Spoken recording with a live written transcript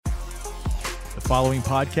The following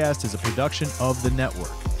podcast is a production of the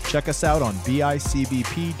network. Check us out on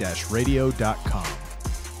bicbp-radio.com.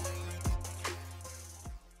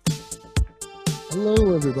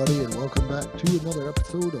 Hello, everybody, and welcome back to another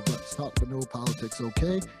episode of Let's Talk But No Politics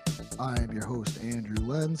Okay. I am your host, Andrew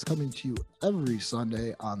Lenz, coming to you every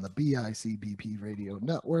Sunday on the BICBP Radio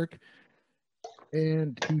Network.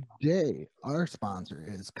 And today, our sponsor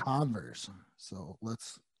is Converse. So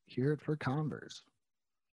let's hear it for Converse.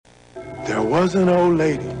 There was an old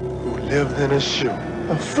lady who lived in a shoe,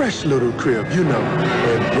 a fresh little crib, you know,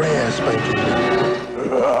 and brand spanking new.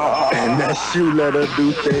 And that shoe let her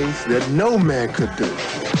do things that no man could do.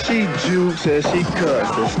 She jukes and she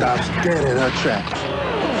cuts and stops dead in her tracks.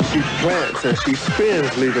 She plants and she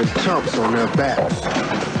spins, leaving chumps on their backs.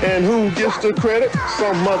 And who gets the credit?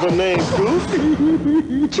 Some mother named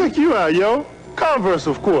Goose. Check you out, yo. Converse,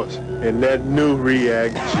 of course, and that new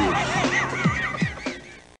React shoe.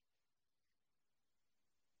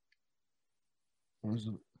 It was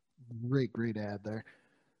a great ad there.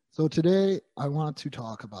 So today I want to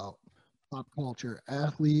talk about pop culture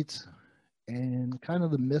athletes and kind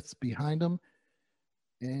of the myths behind them.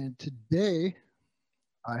 And today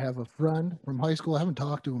I have a friend from high school. I haven't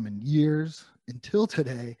talked to him in years until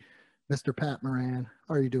today, Mr. Pat Moran.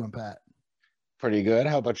 How are you doing, Pat? Pretty good.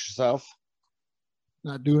 How about yourself?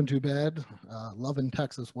 Not doing too bad. Loving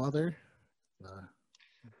Texas weather.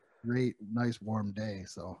 Great, nice, warm day.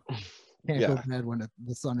 So can't go bad when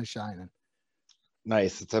the sun is shining.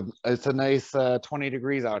 Nice. It's a nice 20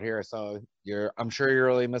 degrees out here. So I'm sure you're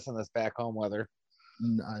really missing this back home weather.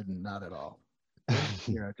 Not at all.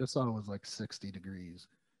 Yeah, I just thought it was like 60 degrees.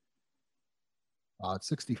 It's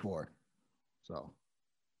 64. So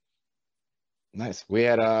nice. We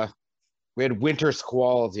had winter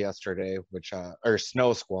squalls yesterday, or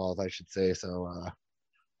snow squalls, I should say. So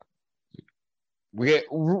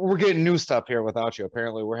we're getting new stuff here without you.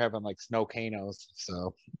 Apparently, we're having like snowcanos.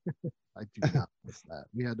 So I do not miss that.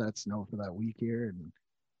 We had that snow for that week here, and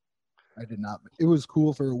I did not. It was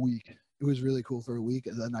cool for a week. It was really cool for a week,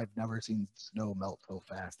 and then I've never seen snow melt so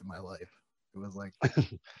fast in my life. It was like there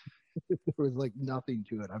was like nothing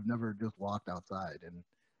to it. I've never just walked outside and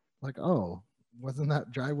like, oh, wasn't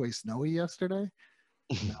that driveway snowy yesterday?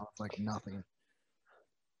 Now it's like nothing.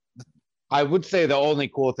 I would say the only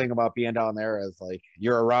cool thing about being down there is like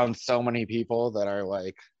you're around so many people that are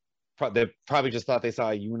like they probably just thought they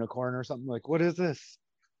saw a unicorn or something. Like, what is this?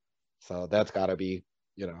 So that's got to be,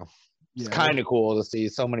 it's kind of cool to see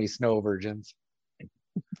so many snow virgins.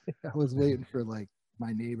 I was waiting for like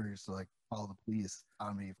my neighbors to like call the police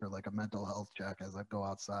on me for like a mental health check as I go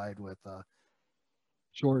outside with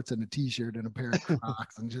shorts and a t-shirt and a pair of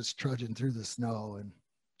Crocs and just trudging through the snow and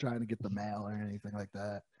trying to get the mail or anything like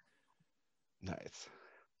that. Nice.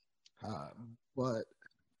 But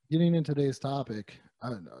getting into today's topic,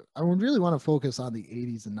 I really want to focus on the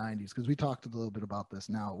 80s and 90s because we talked a little bit about this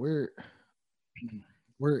now. We're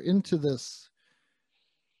into this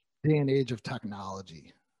day and age of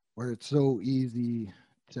technology where it's so easy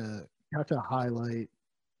to catch a highlight,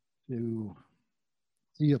 to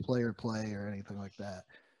see a player play or anything like that.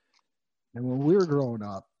 And when we were growing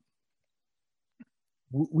up,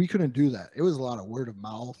 we couldn't do that. It was a lot of word of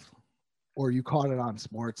mouth, or you caught it on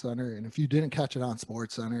SportsCenter. And if you didn't catch it on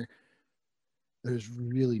SportsCenter, there's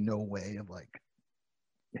really no way of like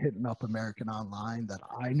hitting up American Online that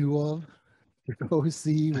I knew of to go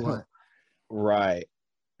see what right.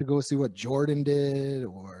 To go see what Jordan did,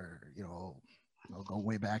 or I'll go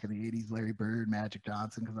way back in the 80s, Larry Bird, Magic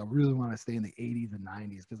Johnson, because I really want to stay in the 80s and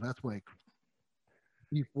 90s because that's like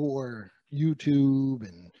before YouTube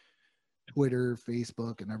and Twitter,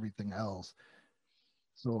 Facebook, and everything else.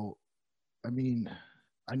 So, I mean,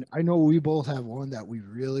 I know we both have one that we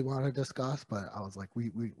really want to discuss, but I was like, we're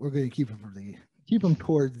going to keep them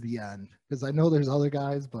towards the end because I know there's other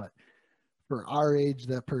guys, but for our age,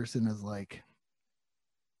 that person is like,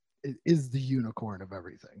 it is the unicorn of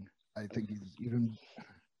everything. I think he's, even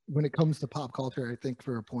when it comes to pop culture, I think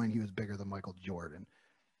for a point he was bigger than Michael Jordan.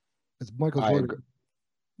 Because Michael Jordan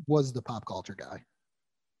was the pop culture guy.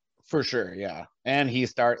 For sure, yeah. And he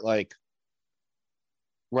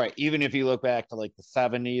right, even if you look back to like the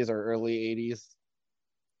 70s or early 80s,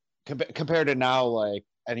 compared to now, like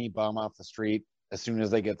any bum off the street, as soon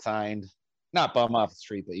as they get signed, not bum off the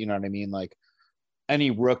street, but you know what I mean? Like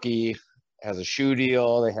any rookie has a shoe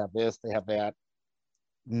deal, they have this, they have that.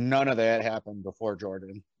 None of that happened before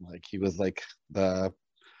Jordan. Like he was like the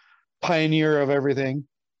pioneer of everything.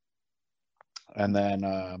 And then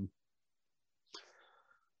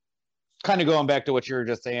kind of going back to what you were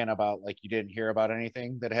just saying about like you didn't hear about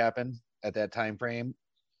anything that happened at that time frame.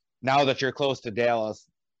 Now that you're close to Dallas,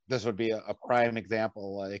 this would be a prime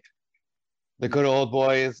example. Like the good old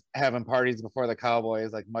boys having parties before the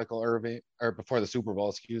Cowboys, like Michael Irving, or before the Super Bowl,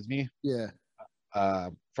 excuse me. Yeah.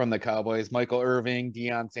 From the Cowboys, Michael Irving,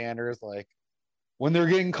 Deion Sanders, like when they're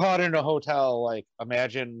getting caught in a hotel, like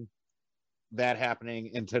imagine that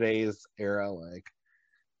happening in today's era. Like,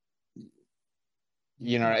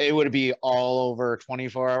 you know, it would be all over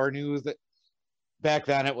 24-hour news. Back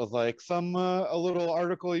then it was like a little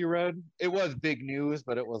article you read. It was big news,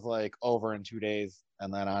 but it was like over in 2 days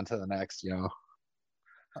and then on to the next, you know.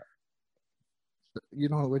 You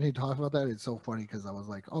know, when you talk about that, it's so funny because I was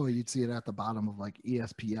like, oh, you'd see it at the bottom of like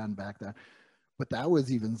ESPN back then. But that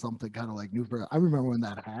was even something kind of like new for. I remember when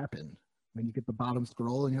that happened. When you get the bottom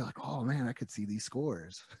scroll and you're like, oh man, I could see these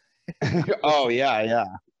scores. Oh yeah, yeah.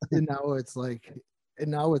 And now it's like, and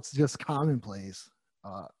now it's just commonplace.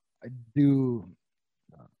 I do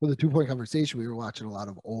for the 2 Point Conversation. We were watching a lot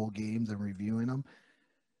of old games and reviewing them,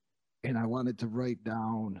 and I wanted to write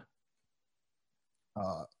down,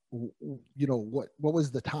 you know, what was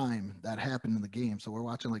the time that happened in the game. So we're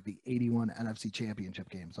watching like the 81 NFC Championship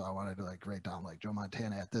game. So I wanted to like write down like Joe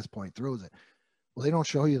Montana at this point throws it. Well, they don't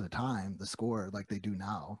show you the time, the score like they do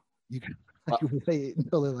now. You can like, wait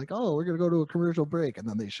until they're like, oh, we're gonna go to a commercial break, and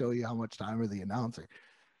then they show you how much time or the announcer.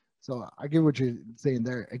 So I get what you're saying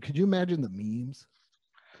there. And could you imagine the memes?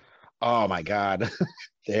 Oh my God.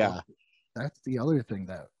 Yeah. That's the other thing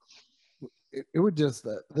that it would just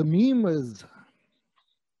the meme was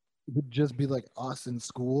it would just be like us in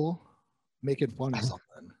school making fun of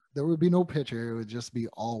something. There would be no picture, it would just be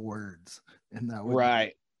all words. And that would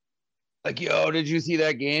Right. Like, yo, did you see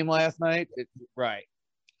that game last night? Right.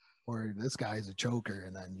 Or this guy's a choker,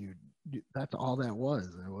 and then you that's all that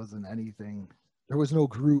was. There wasn't anything. There was no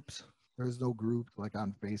groups. There was no group like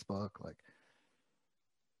on Facebook, like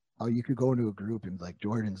how you could go into a group and like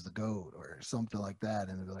Jordan's the GOAT or something like that,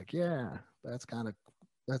 and be like, yeah, that's kind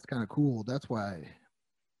of cool. That's why,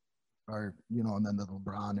 or you know, and then the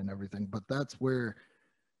LeBron and everything. But that's where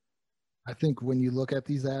I think when you look at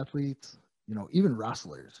these athletes, you know, even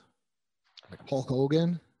wrestlers like Hulk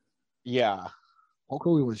Hogan. Yeah. Hulk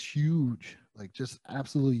Hogan was huge, like just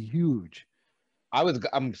absolutely huge.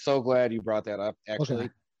 I'm so glad you brought that up, actually, Okay.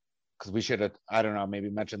 because we should have, I don't know, maybe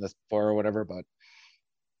mentioned this before or whatever. But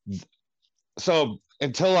so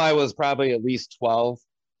until I was probably at least 12,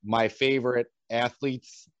 my favorite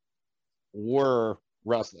athletes were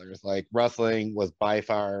wrestlers. Like wrestling was by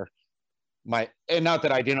far and not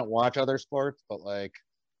that I didn't watch other sports, but like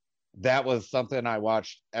that was something I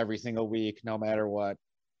watched every single week, no matter what.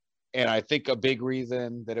 And I think a big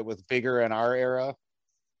reason that it was bigger in our era,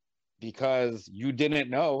 because you didn't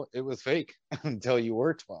know it was fake until you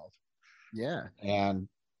were 12. Yeah. And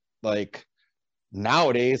like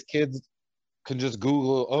nowadays, kids can just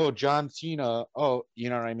Google, oh, John Cena. Oh, you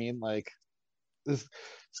know what I mean? Like this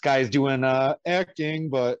guy's doing acting,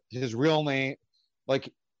 but his real name, like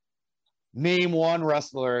name one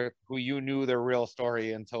wrestler who you knew their real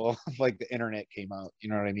story until like the internet came out. You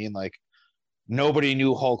know what I mean? Like nobody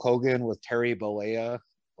knew Hulk Hogan was Terry Bollea.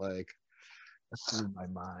 Like That's in my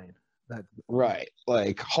mind. That right.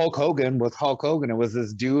 Like Hulk Hogan was Hulk Hogan. It was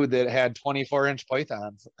this dude that had 24-inch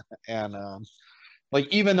pythons. And like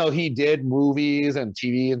even though he did movies and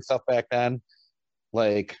TV and stuff back then,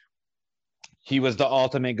 like he was the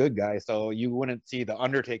ultimate good guy. So you wouldn't see the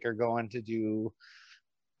Undertaker going to do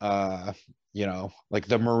you know, like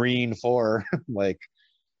the Marine 4, like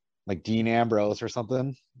Dean Ambrose or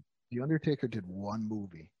something. The Undertaker did one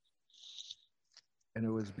movie, and it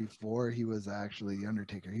was before he was actually the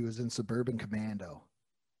Undertaker. He was in Suburban Commando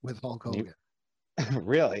with Hulk Hogan.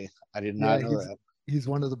 Really? I did not know that. He's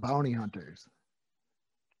one of the bounty hunters.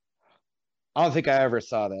 I don't think I ever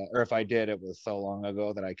saw that, or if I did, it was so long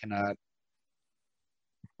ago that I cannot.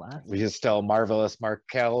 We just still marvelous Mark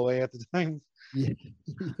Calloway at the time. Yeah,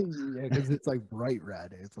 because it's like bright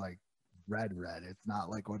red. It's like red. It's not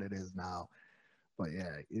like what it is now. But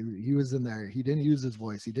yeah, he was in there. He didn't use his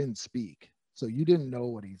voice. He didn't speak, so you didn't know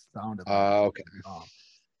what he sounded like. Okay.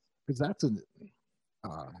 Because that's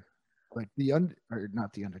like or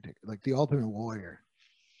not the Undertaker, like the Ultimate Warrior.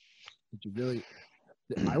 Did you really?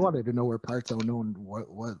 I wanted to know where Parts Unknown where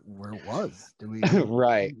it was. Do we?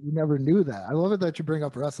 Right. We never knew that. I love it that you bring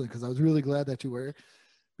up wrestling because I was really glad that you were,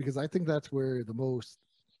 because I think that's where the most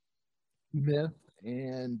myth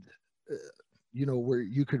and you know, where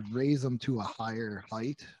you could raise them to a higher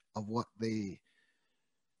height of what they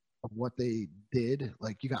did.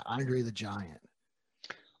 Like you got Andre the Giant.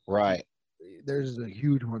 Right. There's a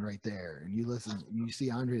huge one right there, and you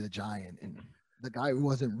see Andre the Giant, and the guy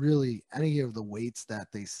wasn't really any of the weights that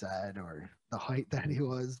they said or the height that he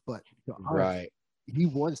was, but right. he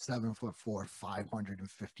was 7'4",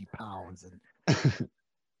 550 pounds, and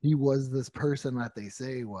he was this person that they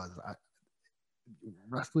say was.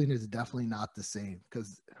 Wrestling is definitely not the same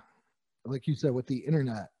because, like you said, with the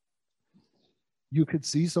internet, you could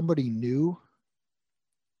see somebody new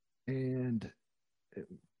and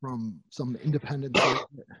from some independent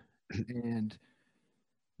and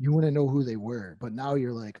you wouldn't know who they were. But now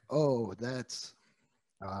you're like, oh, that's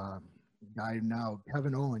guy now,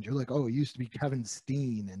 Kevin Owens. You're like, oh, it used to be Kevin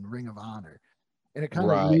Steen in Ring of Honor. And it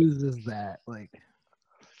kind of loses that, like,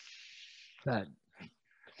 that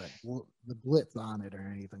the glitz on it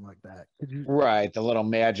or anything like that. Right, the little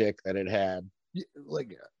magic that it had.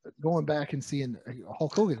 Like going back and seeing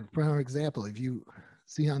Hulk Hogan, for example, if you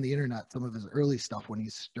see on the internet some of his early stuff when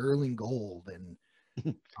he's Sterling Gold and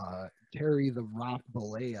Terry the Rock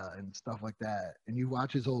Balea and stuff like that, and you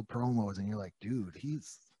watch his old promos and you're like, dude,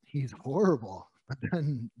 he's horrible. But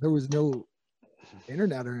then there was no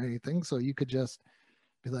internet or anything, so you could just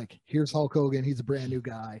be like, here's Hulk Hogan, he's a brand new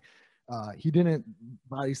guy. He didn't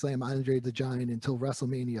body slam Andre the Giant until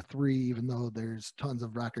WrestleMania 3, even though there's tons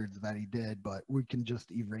of records that he did, but we can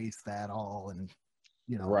just erase that all and,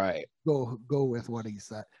 you know, right. Go with what he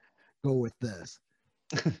said. Go with this.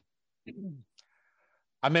 I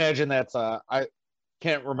imagine that's I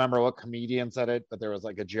can't remember what comedian said it, but there was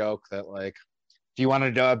like a joke that, like, if you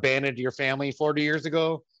wanted to abandon your family 40 years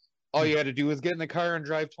ago, all you had to do was get in the car and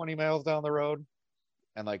drive 20 miles down the road,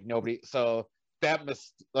 and like nobody. So that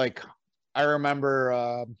must, like, I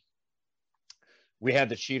remember we had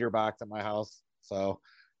the cheater box at my house, so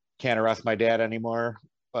can't arrest my dad anymore.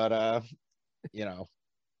 But you know,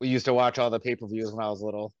 we used to watch all the pay-per-views when I was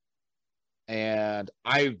little. And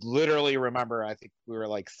I literally remember, I think we were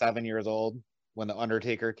like 7 years old when The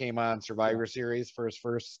Undertaker came on Survivor Series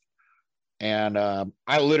first. And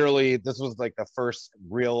I literally, this was like the first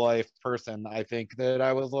real life person, I think, that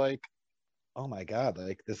I was like, oh my God,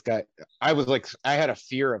 like this guy, I was like, I had a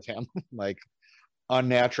fear of him, like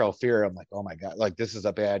unnatural fear. I'm like, oh my God, like this is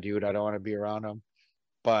a bad dude. I don't want to be around him.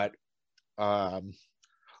 But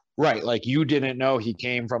right, like you didn't know he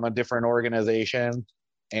came from a different organization,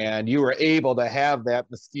 and you were able to have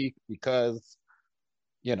that mystique because,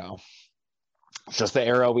 you know, it's just the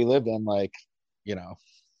era we lived in. Like, you know,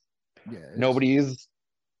 nobody's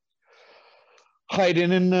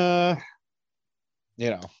hiding in, you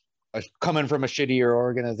know, coming from a shittier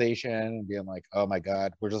organization and being like, oh my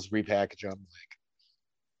God, we're just repackaging them. Like,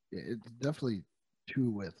 it's definitely too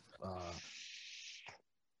with,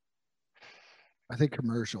 I think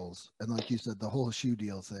commercials, and like you said, the whole shoe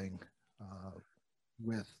deal thing,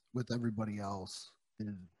 with everybody else,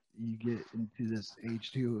 is you get into this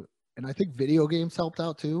age too, and I think video games helped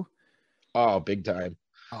out too. Oh, big time.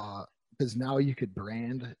 Because now you could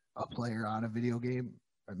brand a player on a video game.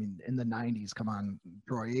 I mean, in the 90s, come on,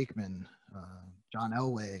 Troy Aikman, John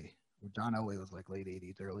Elway. John Elway was like late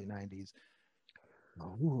 80s, early 90s.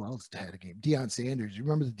 Oh, who else had a game? Deion Sanders. You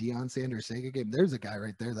remember the Deion Sanders Sega game? There's a guy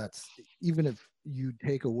right there that's, even if you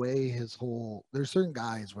take away his whole, there's certain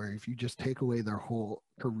guys where if you just take away their whole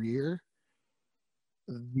career,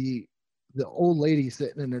 the old lady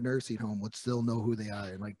sitting in a nursing home would still know who they are.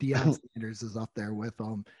 And like Deion Sanders is up there with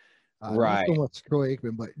them. Right. Not so much Troy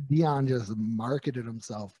Aikman, but Deion just marketed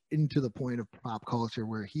himself into the point of pop culture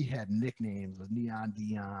where he had nicknames with Neon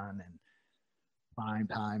Deion and Prime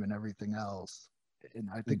Time and everything else. And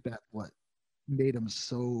I think that's what made him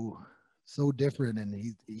so different. And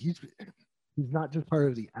he's not just part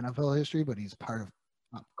of the NFL history, but he's part of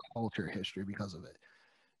pop culture history because of it.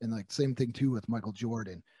 And like same thing too with Michael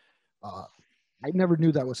Jordan. I never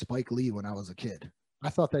knew that was Spike Lee when I was a kid. I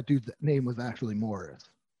thought that dude's name was actually Morris.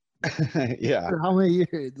 Yeah. For how many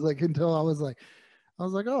years? Like until I was like,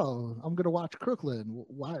 oh, I'm gonna watch Crooklyn.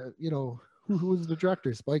 Why? You know, who was the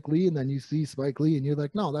director? Spike Lee. And then you see Spike Lee, and you're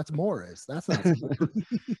like, no, that's Morris. That's not.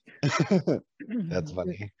 That's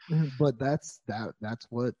funny. But that's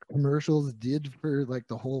what commercials did for like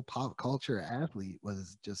the whole pop culture athlete,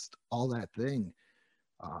 was just all that thing.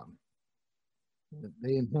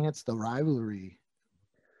 They enhanced the rivalry.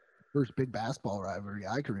 First big basketball rivalry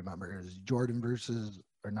I can remember is not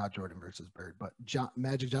Jordan versus Bird, but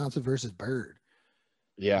Magic Johnson versus Bird.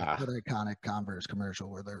 Yeah. That iconic Converse commercial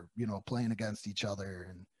where they're, you know, playing against each other,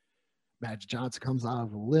 and Magic Johnson comes out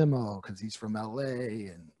of a limo because he's from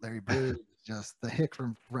LA, and Larry Bird is just the hick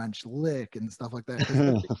from French Lick and stuff like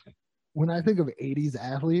that. When I think of 80s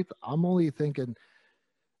athletes, I'm only thinking,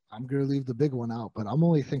 I'm going to leave the big one out, but I'm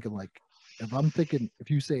only thinking like, if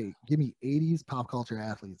you say, give me 80s pop culture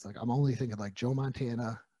athletes, like I'm only thinking like Joe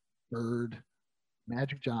Montana, Bird,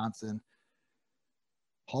 Magic Johnson,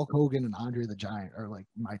 Hulk Hogan, and Andre the Giant are like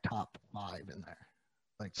my top 5 in there.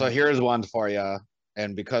 Like, So here's one for you.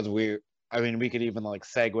 And because we could even like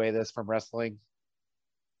segue this from wrestling.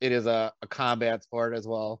 It is a combat sport as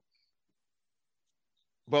well.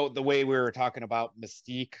 But the way we were talking about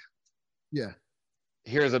Mystique, yeah,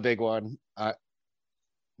 here's a big one.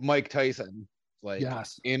 Mike Tyson, like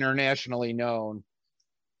yes. internationally known.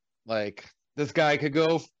 Like this guy could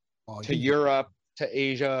go to Europe, to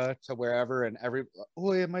Asia, to wherever, and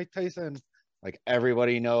oh yeah, Mike Tyson. Like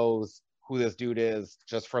everybody knows who this dude is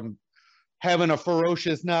just from having a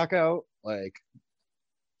ferocious knockout. Like,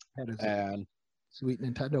 and sweet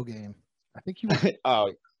Nintendo game. I think he was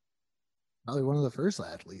oh, probably one of the first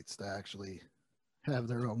athletes to actually have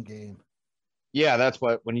their own game. Yeah, that's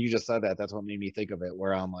what, when you just said that, that's what made me think of it,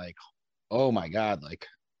 where I'm like, oh my God, like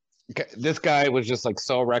this guy was just like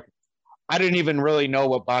so I didn't even really know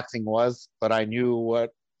what boxing was, but I knew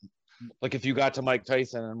what, like if you got to Mike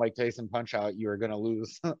Tyson and Mike Tyson punch out, you were going to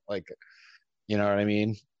lose. Like, you know what I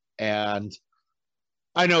mean? And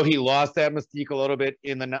I know he lost that mystique a little bit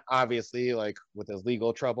obviously, like with his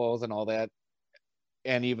legal troubles and all that,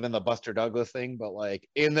 and even the Buster Douglas thing, but like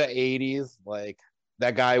in the 80s, like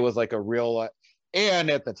that guy was like a real, and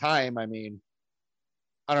at the time, I mean,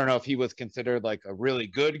 I don't know if he was considered like a really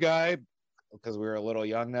good guy because we were a little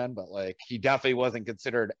young then, but like he definitely wasn't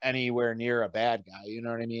considered anywhere near a bad guy. You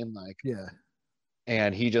know what I mean? Like, yeah.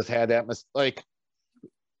 And he just had that like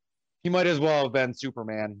he might as well have been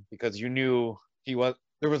Superman because you knew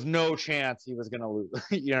there was no chance he was gonna lose.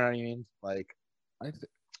 You know what I mean? Like, I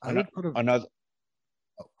would put him.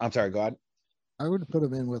 I'm sorry, go ahead. I would put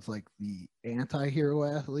him in with like the anti-hero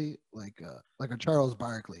athlete, like a Charles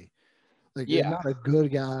Barkley. Like they're not a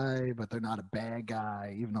good guy, but they're not a bad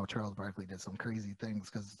guy, even though Charles Barkley did some crazy things.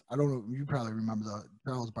 Because I don't know, you probably remember the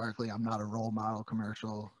Charles Barkley "I'm not a role model"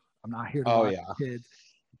 commercial. I'm not here to watch kids.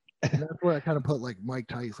 And that's where I kind of put like Mike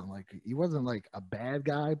Tyson. Like he wasn't like a bad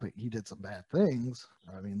guy, but he did some bad things.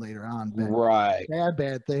 I mean, later on,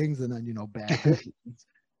 bad things, and then bad things.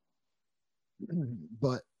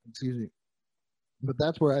 But excuse me. But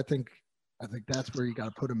that's where I think that's where you got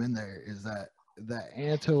to put him in there, is that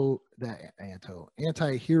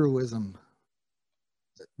anti-heroism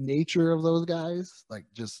nature of those guys, like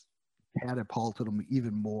just catapulted them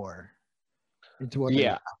even more into what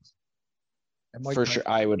sure,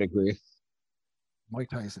 I would agree. Mike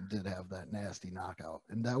Tyson did have that nasty knockout,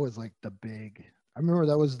 and that was like I remember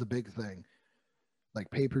that was the big thing, like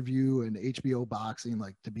pay-per-view and HBO boxing,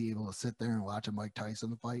 like to be able to sit there and watch a Mike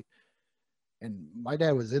Tyson fight. And my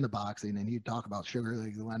dad was into boxing, and he'd talk about Sugar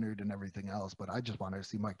Ray Leonard and everything else, but I just wanted to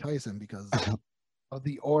see Mike Tyson because of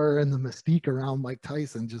the aura and the mystique around Mike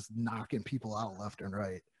Tyson, just knocking people out left and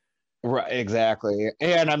right. Right, exactly.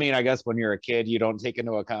 And I mean, I guess when you're a kid, you don't take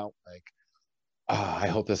into account like, I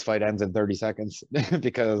hope this fight ends in 30 seconds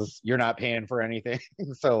because you're not paying for anything.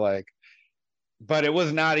 So like, but it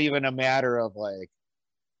was not even a matter of like,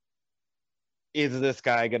 is this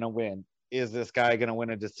guy going to win? Is this guy going to win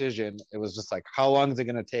a decision? It was just like, how long is it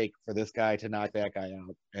going to take for this guy to knock that guy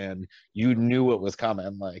out? And you knew it was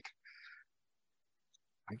coming. Like,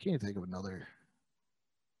 I can't think of another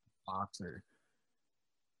boxer.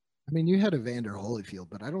 I mean, you had Evander Holyfield,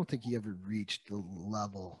 but I don't think he ever reached the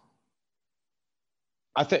level.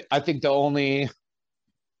 I think the only,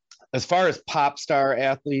 as far as pop star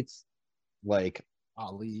athletes, like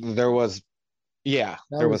Ali, there was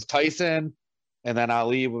Tyson, and then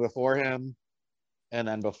Ali before him, and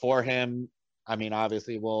then before him, I mean,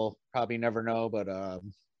 obviously we'll probably never know, but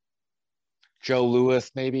Joe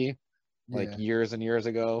Louis maybe, like years and years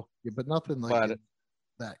ago. Yeah, but nothing like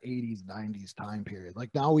that 80s, 90s time period. Like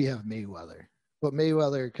now we have Mayweather, but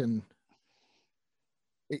Mayweather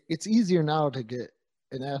it's easier now to get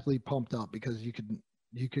an athlete pumped up because you can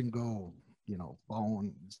go,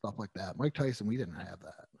 phone and stuff like that. Mike Tyson, we didn't have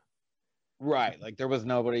that. Right. Like there was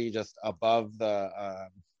nobody just above the,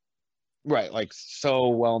 right. Like so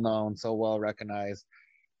well known, so well recognized.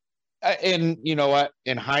 And you know what?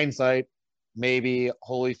 In hindsight, maybe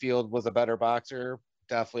Holyfield was a better boxer.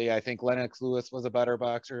 Definitely. I think Lennox Lewis was a better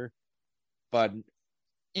boxer. But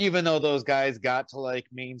even though those guys got to like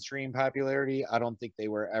mainstream popularity, I don't think they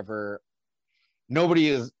were ever,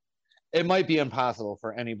 it might be impossible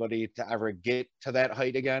for anybody to ever get to that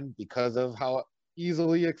height again because of how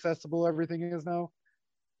easily accessible everything is now.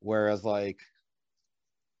 Whereas like,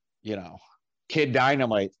 Kid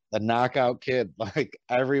Dynamite, the knockout kid, like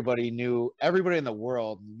everybody in the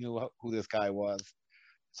world knew who this guy was.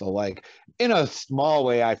 So like in a small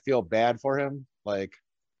way, I feel bad for him. Like,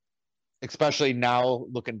 especially now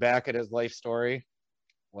looking back at his life story,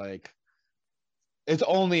 like it's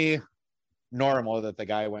only normal that the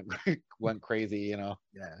guy went crazy, Yeah.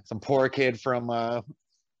 Some poor kid from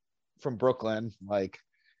from Brooklyn, like,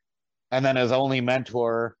 and then his only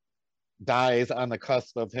mentor dies on the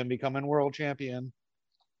cusp of him becoming world champion.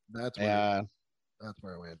 That's where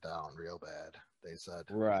it went down real bad. They said.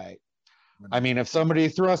 Right. I mean, if somebody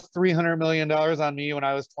thrust $300 million on me when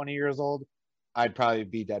I was 20 years old, I'd probably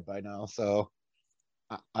be dead by now. So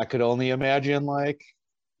I could only imagine, like,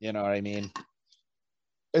 you know what I mean?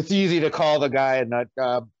 It's easy to call the guy a nut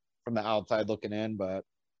job from the outside looking in, but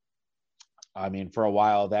I mean, for a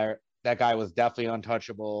while that guy was definitely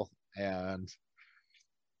untouchable. And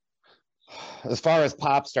as far as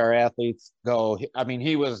pop star athletes go, I mean,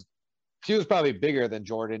 he was probably bigger than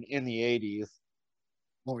Jordan in the 80s.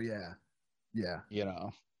 Oh yeah. Yeah. You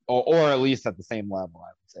know, or at least at the same level,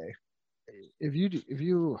 I would say. If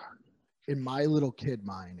you in my little kid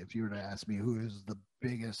mind, if you were to ask me who is the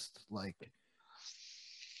biggest, like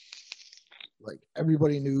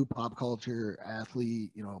everybody knew pop culture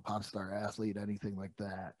athlete, you know, pop star athlete, anything like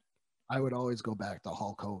that, I would always go back to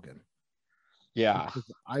Hulk Hogan. Yeah.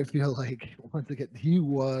 Because I feel like once again, he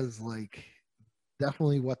was like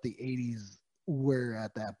definitely what the 80s were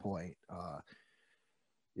at that point.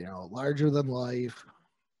 You know, larger than life,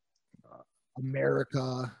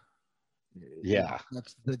 America. Yeah.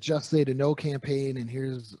 That's the Just Say to No campaign. And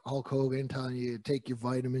here's Hulk Hogan telling you to take your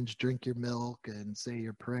vitamins, drink your milk, and say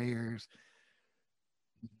your prayers.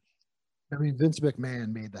 I mean, Vince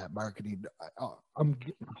McMahon made that marketing.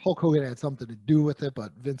 Hulk Hogan had something to do with it,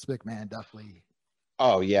 but Vince McMahon definitely.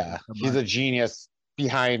 Oh, yeah. He's a genius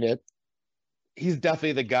behind it. He's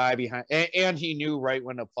definitely the guy behind, and he knew right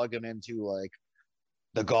when to plug him into, like,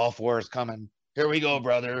 the Gulf War is coming. Here we go,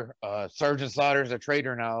 brother. Sergeant Slaughter's a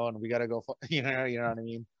traitor now, and we got to go. You know what I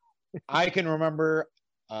mean? I can remember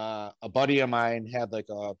a buddy of mine had like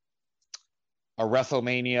a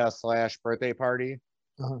WrestleMania / birthday party.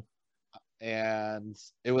 Uh-huh. And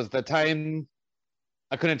it was the time,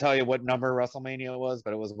 I couldn't tell you what number WrestleMania was,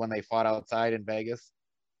 but it was when they fought outside in Vegas.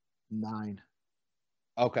 9.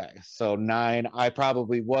 Okay, so 9. I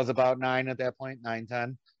probably was about 9 at that point, 9,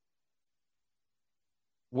 10.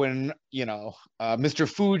 When, you know, Mr.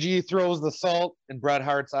 Fuji throws the salt in Bret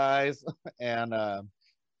Hart's eyes and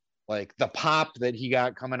like the pop that he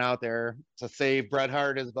got coming out there to save Bret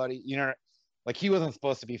Hart, his buddy, you know, like he wasn't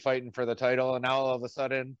supposed to be fighting for the title. And now all of a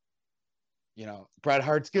sudden, you know, Bret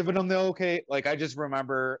Hart's giving him the okay. Like, I just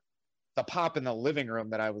remember the pop in the living room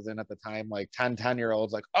that I was in at the time, like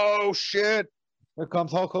 10-year-olds, like, oh shit, here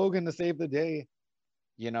comes Hulk Hogan to save the day.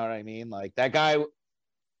 You know what I mean? Like, that guy,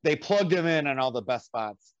 they plugged him in on all the best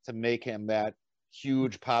spots to make him that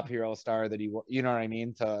huge pop hero star that he, you know what I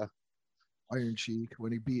mean? To Iron Sheik,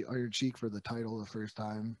 when he beat Iron Sheik for the title the first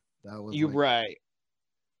time, that was right.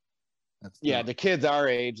 That's the kids our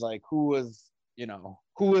age, like, who was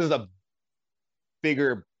the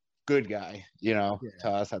bigger good guy, you know, to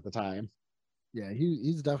us at the time. Yeah,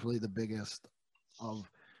 he's definitely the biggest of.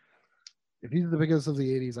 If he's the biggest of the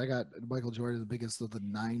 80s, I got Michael Jordan the biggest of the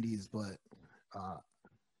 90s, but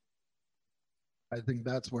I think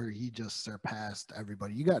that's where he just surpassed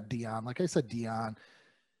everybody. You got Dion. Like I said, Dion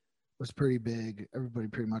was pretty big. Everybody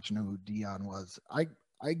pretty much knew who Dion was.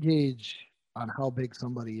 I gauge on how big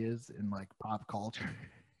somebody is in like pop culture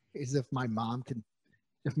is if my mom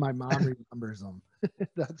remembers them.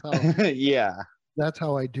 That's how. Yeah. That's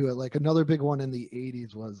how I do it. Like another big one in the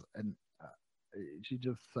 80s was, and she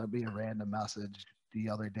just sent me a random message the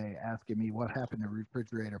other day asking me what happened to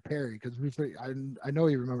Refrigerator Perry, because I know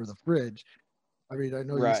you remember the fridge. I mean, I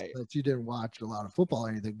know that you didn't watch a lot of football or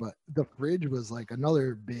anything, but the fridge was like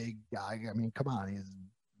another big guy. I mean, come on, he's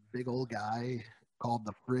a big old guy called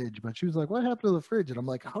the fridge. But she was like, "What happened to the fridge?" And I'm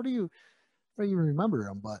like, "How do you remember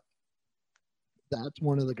him?" But that's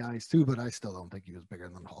one of the guys too. But I still don't think he was bigger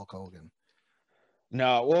than Hulk Hogan.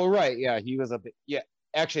 No, well, right, yeah, he was a bit. Yeah,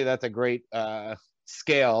 actually, that's a great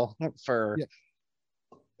scale for. Yeah.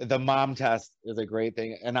 The mom test is a great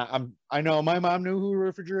thing, and I know my mom knew who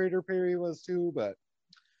Refrigerator Perry was too, but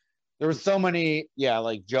there were so many. Yeah,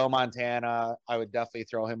 like Joe Montana, I would definitely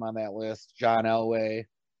throw him on that list. John Elway.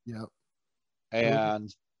 Yep.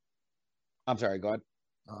 And I'm sorry, go ahead.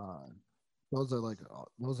 Those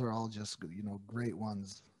are all just, you know, great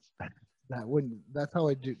ones. That's how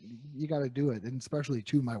I do. You got to do it, and especially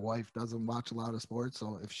too. My wife doesn't watch a lot of sports,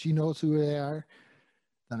 so if she knows who they are,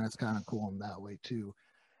 then it's kind of cool in that way too.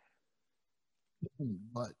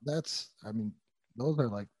 But I mean, those are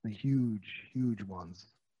like the huge ones.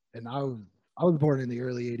 And I was born in the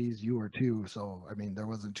early 80s. You were too. So, I mean, there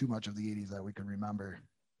wasn't too much of the 80s that we could remember.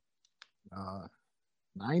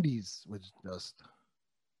 90s was just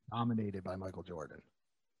dominated by Michael Jordan.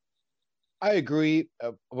 I agree.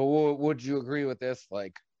 But would you agree with this?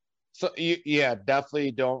 Like, So yeah,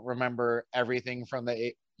 definitely don't remember everything from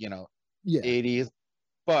the Yeah. 80s,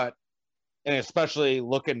 but and especially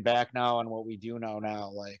looking back now on what we do know now,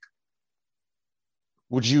 like,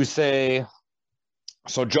 would you say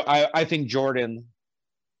so? I think Jordan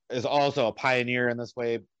is also a pioneer in this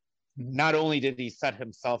way. Not only did he set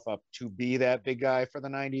himself up to be that big guy for the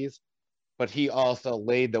 90s, but he also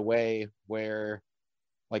laid the way where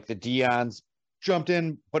like the Deons jumped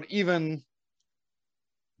in, but even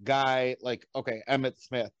guy like, okay, Emmitt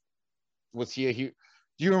Smith, was he a huge,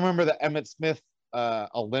 do you remember the Emmitt Smith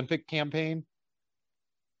Olympic campaign?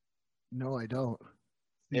 No, I don't.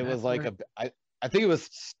 It was like I think it was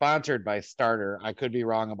sponsored by Starter. I could be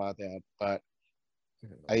wrong about that, but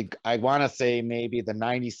I want to say maybe the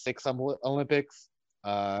 96 Olympics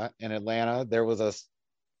in Atlanta, there was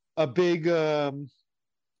a big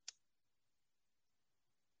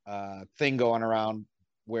thing going around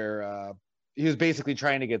where he was basically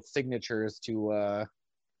trying to get signatures to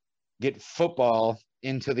get football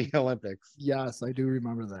into the Olympics. Yes, I do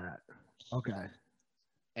remember that. Okay.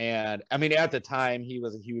 And I mean, at the time, he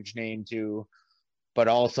was a huge name too, but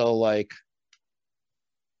also like,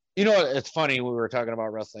 you know, it's funny when we were talking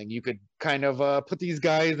about wrestling. You could kind of put these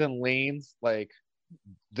guys in lanes, like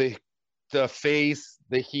the face,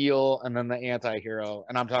 the heel, and then the anti-hero.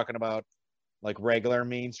 And I'm talking about like regular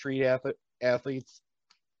Main Street athletes.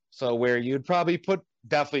 So where you'd probably put,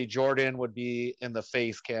 definitely Jordan would be in the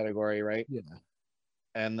face category, right? Yeah.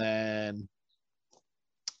 And then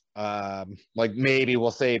like maybe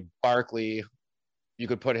we'll say Barkley, you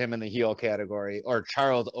could put him in the heel category, or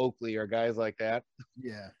Charles Oakley, or guys like that.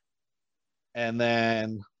 Yeah. And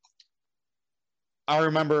then I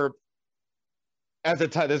remember at the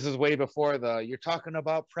time, this is way before you're talking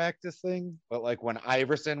about practice thing, but like when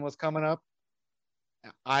Iverson was coming up,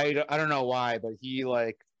 I don't know why, but he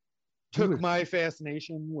like took my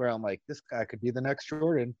fascination where I'm like, this guy could be the next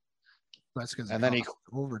Jordan. That's because and then he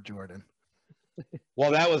over Jordan.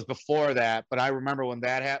 Well, that was before that, but I remember when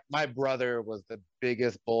that happened. My brother was the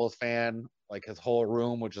biggest Bulls fan. Like his whole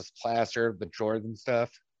room was just plastered with Jordan stuff.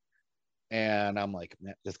 And I'm like,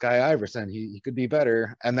 man, this guy Iverson, he could be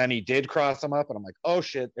better. And then he did cross him up, and I'm like, oh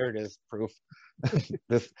shit, there it is, proof.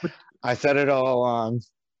 I said it all along.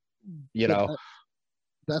 You know,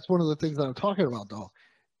 that's one of the things that I'm talking about, though,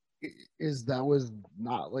 is that was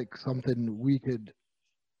not like something we could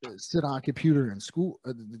sit on a computer in school.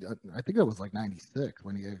 I think it was like 96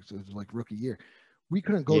 when it was like rookie year. We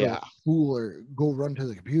couldn't go to school or go run to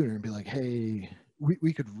the computer and be like, hey,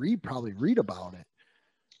 we could probably read about it.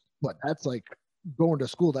 But that's like going to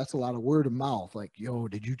school. That's a lot of word of mouth. Like, yo,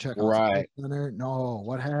 did you check out the center? No,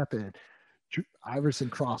 what happened? Iverson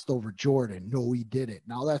crossed over Jordan. No, he didn't.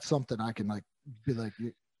 Now that's something I can like be like,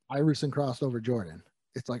 Iverson crossed over Jordan.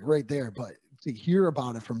 It's like right there. But to hear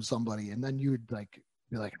about it from somebody, and then you'd like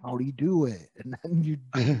be like, how do you do it? And then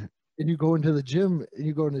you go into the gym, and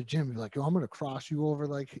you go into the gym, you're like, oh, I'm gonna cross you over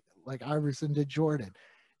like Iverson did Jordan.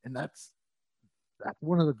 And that's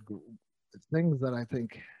one of the things that I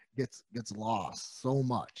think gets lost so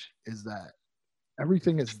much, is that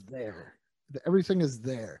everything is there. Everything is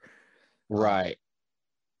there. Right.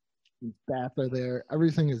 Stats are there.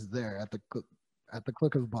 Everything is there at the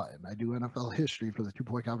click of a button. I do NFL history for the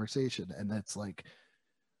 2-point conversation, and it's like,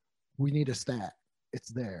 we need a stat. It's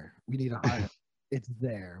there. We need a highlight. It's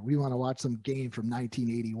there. We want to watch some game from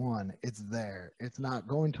 1981. It's there. It's not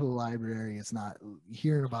going to a library. It's not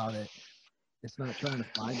hearing about it. It's not trying to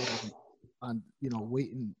find it on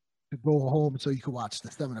waiting to go home so you could watch the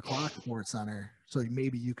 7 o'clock Sports Center, so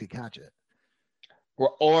maybe you could catch it.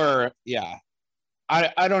 Or yeah,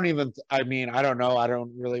 I don't even. I mean, I don't know. I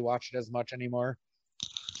don't really watch it as much anymore.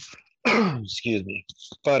 Excuse me.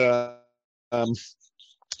 But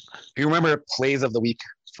you remember plays of the week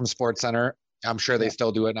from Sports Center? I'm sure they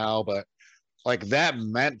still do it now, but like that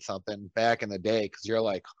meant something back in the day, because you're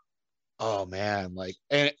like, oh man, like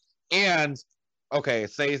and okay,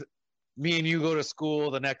 say me and you go to school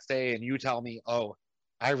the next day and you tell me, oh,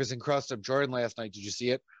 Iverson crossed up Jordan last night. Did you see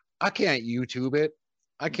it? I can't YouTube it.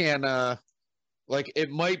 I can't like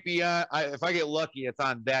it might be on. If I get lucky, it's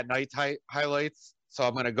on that night's highlights. So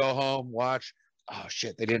I'm gonna go home, watch. Oh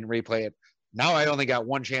shit, they didn't replay it. Now I only got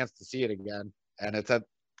one chance to see it again, and it's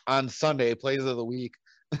on Sunday, plays of the week.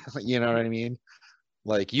 You know what I mean?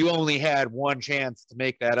 Like you only had one chance to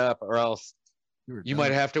make that up, or else you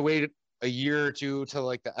might have to wait a year or two till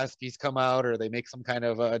like the ESPYs come out, or they make some kind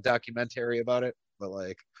of a documentary about it. But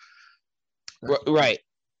like, right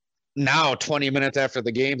now, 20 minutes after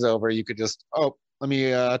the game's over, you could just, let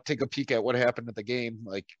me take a peek at what happened at the game.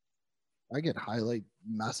 Like, I get highlight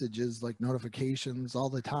messages, like notifications all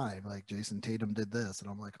the time. Like Jason Tatum did this, and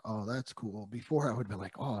I'm like, oh, that's cool. Before I would be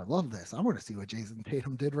like, oh, I love this. I want to see what Jason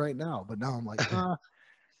Tatum did right now. But now I'm like, I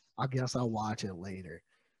guess I'll watch it later.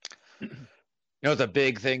 You know, it's a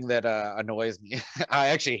big thing that annoys me. I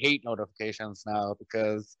actually hate notifications now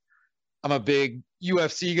because I'm a big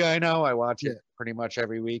UFC guy now. I watch it pretty much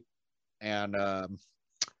every week, and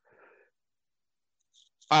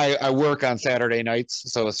I work on Saturday nights.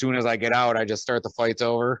 So as soon as I get out, I just start the fights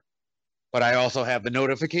over. But I also have the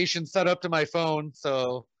notification set up to my phone,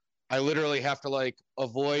 so I literally have to like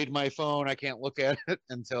avoid my phone. I can't look at it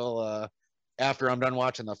until after I'm done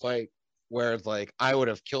watching the fight. Whereas like I would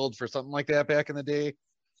have killed for something like that back in the day.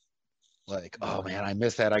 Like, oh man, I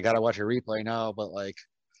missed that. I gotta watch a replay now. But like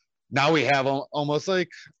now we have almost like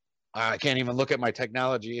I can't even look at my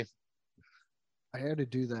technology. I had to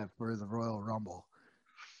do that for the Royal Rumble.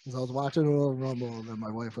 Because I was watching the Royal Rumble, and then my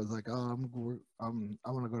wife was like, "Oh, I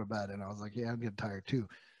want to go to bed," and I was like, "Yeah, I'm getting tired too."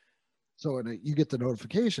 So you get the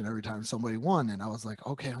notification every time somebody won, and I was like,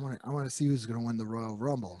 "Okay, I want to see who's going to win the Royal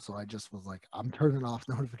Rumble." So I just was like, "I'm turning off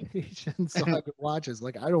notifications so I could watch this."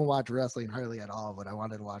 Like I don't watch wrestling hardly at all, but I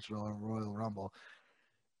wanted to watch the Royal Rumble.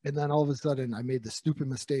 And then all of a sudden, I made the stupid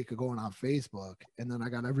mistake of going on Facebook, and then I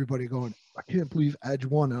got everybody going, "I can't believe Edge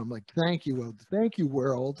won," and I'm like, "Thank you,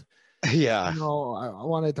 world." Yeah. You know, I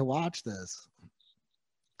wanted to watch this.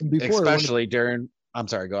 And before, especially during. I'm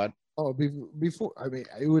sorry. Go ahead. Oh, before. I mean,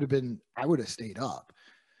 it would have been. I would have stayed up.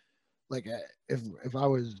 Like if that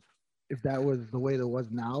was the way that was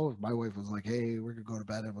now. If my wife was like, "Hey, we're gonna go to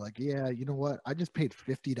bed," I'm like, "Yeah, you know what? I just paid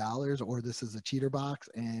 $50, or this is a cheater box,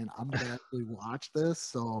 and I'm gonna actually watch this."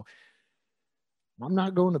 So I'm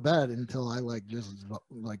not going to bed until I like just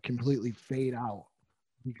like completely fade out.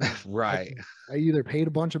 Because right. I either paid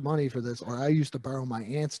a bunch of money for this, or I used to borrow my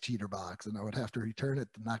aunt's cheater box, and I would have to return it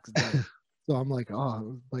the next day. So I'm like,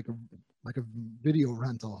 oh, like a video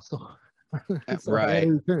rental. So, right. I had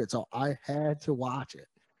to return it. So I had to watch it.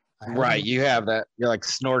 Right. You have that. You're like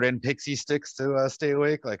snorting pixie sticks to stay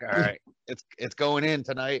awake. Like, all right, it's going in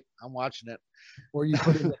tonight. I'm watching it. Or you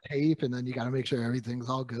put in the tape, and then you got to make sure everything's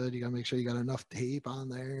all good. You got to make sure you got enough tape on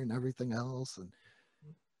there and everything else. And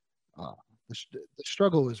the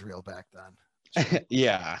struggle was real back then.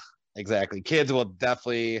 Yeah, exactly. Kids will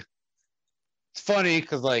definitely. It's funny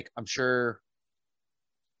because, like, I'm sure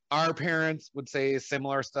our parents would say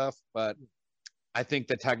similar stuff, but I think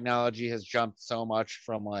the technology has jumped so much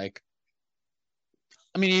from like.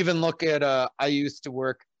 I mean, even look at. I used to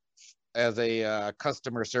work as a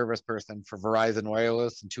customer service person for Verizon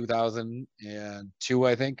Wireless in 2002,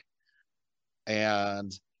 I think.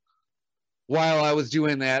 And while I was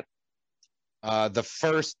doing that,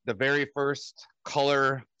 the very first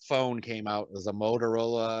color phone came out. It was a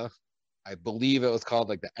Motorola. I believe it was called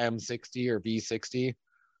like the M60 or V60.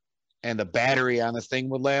 And the battery on this thing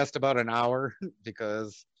would last about an hour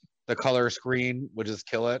because the color screen would just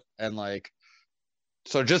kill it. And like,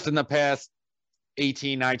 so just in the past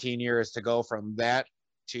 18, 19 years to go from that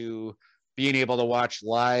to being able to watch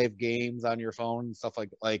live games on your phone and stuff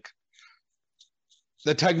like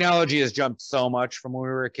the technology has jumped so much from when we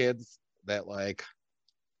were kids that like,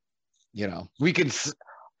 you know,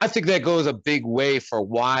 I think that goes a big way for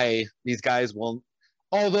why these guys will,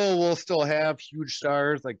 although we'll still have huge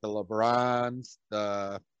stars like the LeBrons,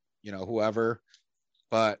 whoever,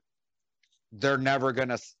 but they're never going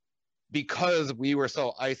to, because we were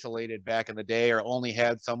so isolated back in the day or only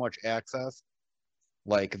had so much access,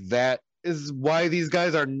 like that is why these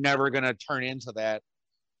guys are never going to turn into that.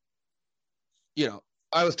 You know,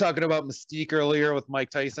 I was talking about Mystique earlier with Mike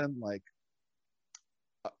Tyson, like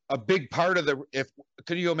a big part of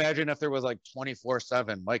could you imagine if there was like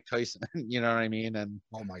 24/7 Mike Tyson, you know what I mean? And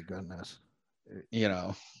oh my goodness, you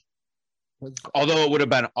know, although it would have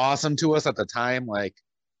been awesome to us at the time, like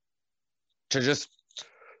to just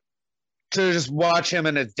watch him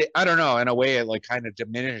I don't know, in a way it like kind of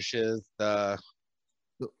diminishes the.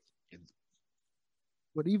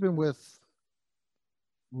 But even with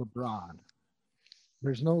LeBron,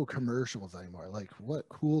 there's no commercials anymore. Like, what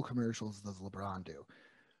cool commercials does LeBron do?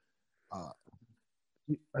 Are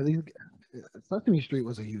these Sesame Street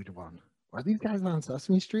was a huge one. Are these guys on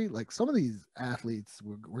Sesame Street? Like some of these athletes,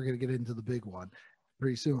 we're gonna get into the big one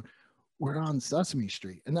pretty soon. We're on Sesame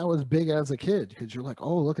Street, and that was big as a kid because you're like,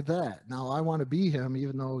 oh, look at that. Now I want to be him,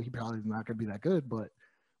 even though he probably is not gonna be that good,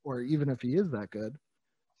 or even if he is that good.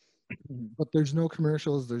 But there's no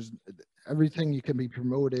commercials. There's everything you can be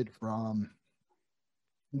promoted from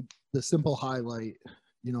the simple highlight,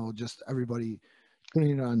 just everybody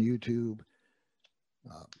putting it on YouTube,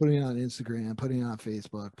 putting it on Instagram, putting it on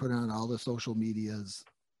Facebook, putting it on all the social medias.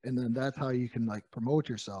 And then that's how you can like promote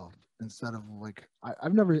yourself instead of like I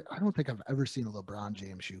don't think I've ever seen a LeBron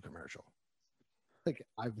James shoe commercial. Like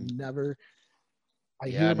I've never. I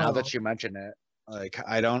Yeah, hear now about that you mention it, like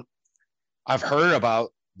I've heard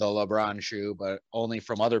about the LeBron shoe, but only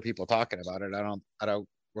from other people talking about it. I don't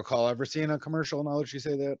recall ever seeing a commercial now that you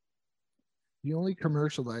say that. the only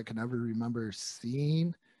commercial that I can ever remember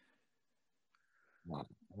seeing,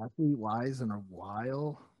 athlete wise in a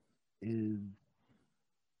while, is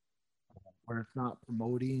where it's not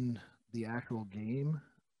promoting the actual game,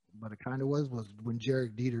 but it kind of was when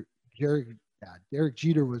Derek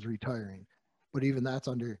Jeter was retiring. But even that's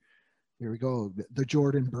under, here we go, the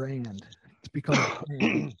Jordan brand. It's become a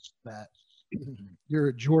brand that you're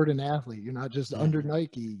a Jordan athlete. You're not just under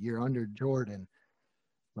Nike, you're under Jordan.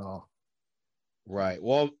 So Right.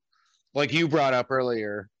 Well, like you brought up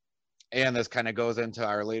earlier, and this kind of goes into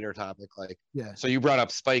our later topic. Like, yeah, so you brought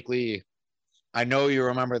up Spike Lee. I know you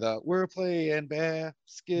remember the "We're playing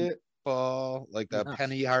basketball," like the Yes.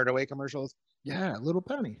 Penny Hardaway commercials. yeah, Little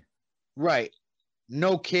Penny. Right.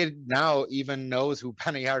 No kid now even knows who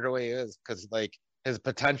Penny Hardaway is because like his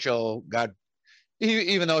potential got,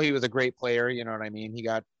 even though he was a great player, you know what I mean? He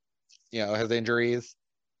got, his injuries.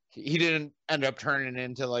 He didn't end up turning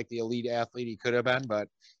into like the elite athlete he could have been, but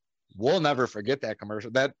we'll never forget that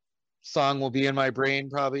commercial. That song will be in my brain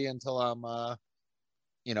probably until I'm,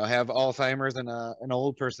 have Alzheimer's and an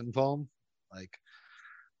old person phone. Like,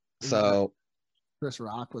 so. Chris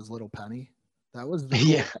Rock was Little Penny. That was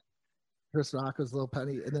Yeah. Chris Rock was Little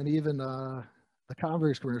Penny, and then even the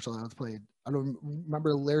Converse commercial that was played. I don't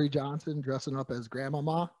remember Larry Johnson dressing up as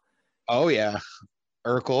Grandmama. Oh yeah,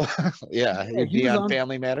 Urkel. Yeah, he'd be on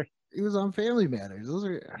Family Matters. He was on Family Matters. Those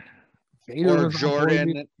are Vader or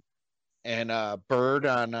Jordan and Bird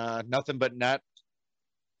on Nothing But Net.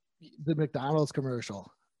 The McDonald's commercial.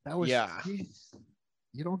 That was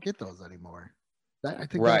you don't get those anymore. I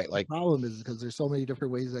think right. That's like the problem is because there's so many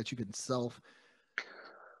different ways that you can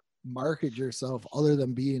market yourself other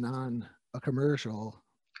than being on a commercial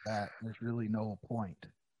that there's really no point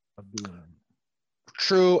of doing.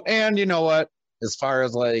 True. And you know what? As far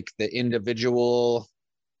as the individual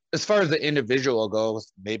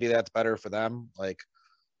goes, maybe that's better for them. Like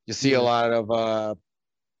you see a lot of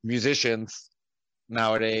musicians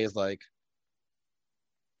nowadays, like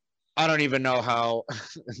I don't even know how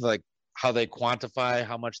how they quantify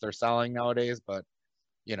how much they're selling nowadays, but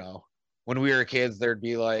when we were kids, there'd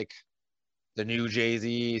be like the new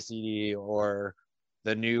Jay-Z CD or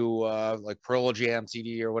the new Pearl Jam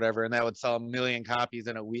CD or whatever, and that would sell 1 million copies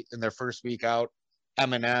in a week in their first week out.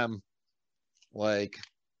 Eminem,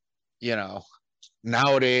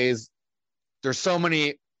 nowadays there's so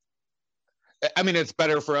many. I mean, it's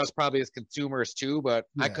better for us probably as consumers too, but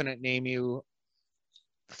I couldn't name you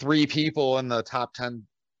 3 people in the top 10,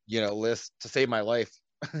 list to save my life,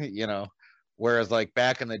 whereas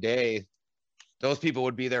back in the day, those people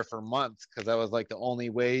would be there for months because that was the only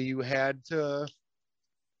way you had to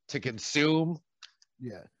consume.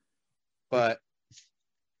 Yeah. But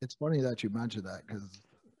it's funny that you mentioned that because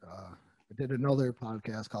I did another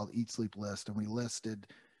podcast called Eat Sleep List, and we listed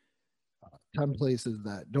 10 places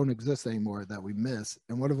that don't exist anymore that we miss,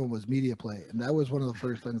 and one of them was Media Play, and that was one of the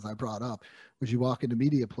first things I brought up. Was you walk into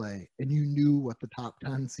Media Play and you knew what the top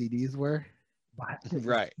 10 CDs were,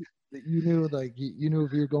 right? You knew you knew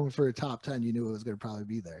if you were going for a top 10, you knew it was going to probably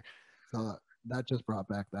be there. So that just brought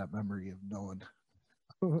back that memory of knowing.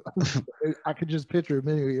 I could just picture a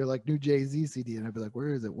minute where you're like new Jay-Z CD, and I'd be like,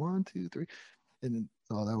 where is it? 1, 2, 3, and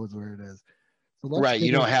so that was where it is. So right,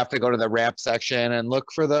 you don't have to go to the rap section and look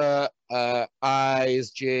for the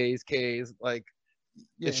I's, J's, K's.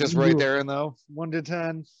 It's just right there in the 1 to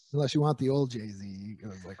 10. Unless you want the old Jay-Z, it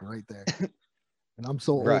was right there. And I'm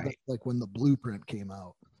so old, that, when the Blueprint came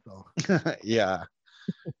out. So yeah,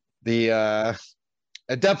 I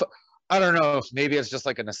don't know if maybe it's just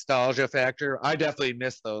a nostalgia factor. I definitely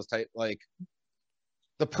miss those type, the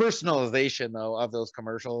personalization though of those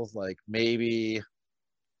commercials. Maybe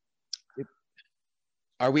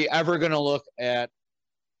are we ever going to look at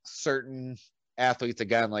certain athletes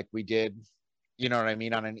again like we did, you know what I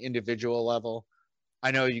mean, on an individual level? I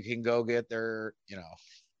know you can go get their, you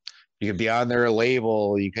can be on their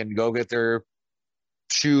label, you can go get their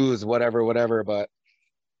shoes, whatever, but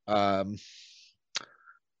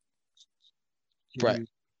right.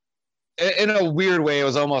 In a weird way, it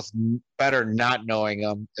was almost better not knowing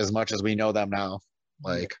them as much as we know them now.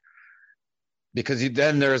 Because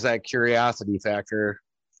then there's that curiosity factor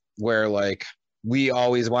where we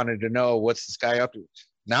always wanted to know what's this guy up to.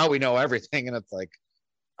 Now we know everything, and it's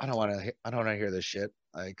I don't want to hear this shit.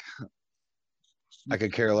 I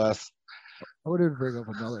could care less. I wanted to bring up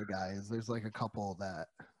another guy. Is there's like a couple that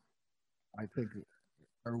I think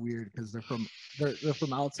are weird because they're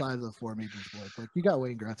from outside of the four major sports. Like you got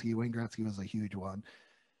Wayne Gretzky. Wayne Gretzky was a huge one.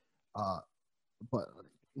 But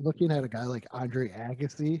looking at a guy like Andre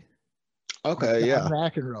Agassi, Okay, John yeah.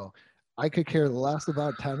 McEnroe, I could care less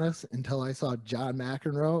about tennis until I saw John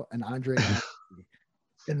McEnroe and Andre Agassi.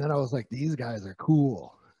 And then I was like, these guys are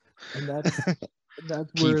cool. And that's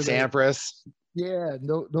Pete where Sampras. yeah,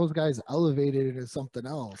 those guys elevated it as something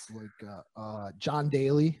else. Like John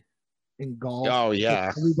Daly in golf. Oh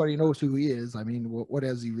yeah. Everybody knows who he is. I mean, what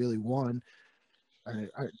has he really won?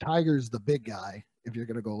 Tiger's the big guy if you're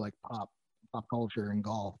gonna go like pop culture in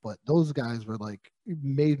golf, but those guys were like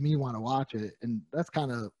made me want to watch it, and that's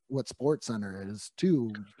kind of what Sports Center is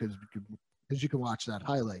too, because you can watch that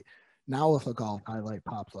highlight. Now if a golf highlight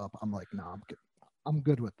pops up, I'm like, no, I'm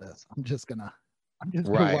good with this. I'm just gonna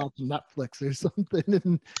Right. watch Netflix or something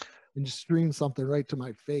and just stream something right to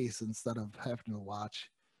my face instead of having to watch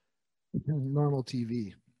normal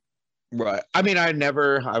TV. Right. I mean, I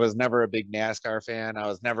was never a big NASCAR fan. I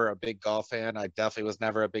was never a big golf fan. I definitely was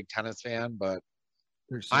never a big tennis fan, but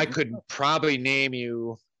I could probably name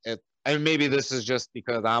you it. And maybe this is just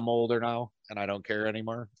because I'm older now and I don't care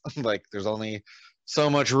anymore. Like there's only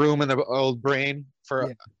so much room in the old brain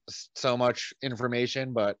for so much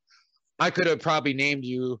information, but I could have probably named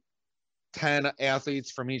you 10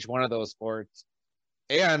 athletes from each one of those sports.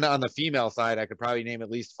 And on the female side, I could probably name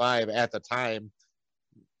at least 5 at the time.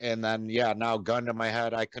 And then, yeah, now gun to my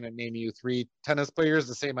head, I couldn't name you 3 tennis players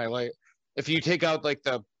to save my life. If you take out like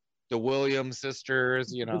the Williams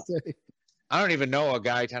sisters, you know, I don't even know a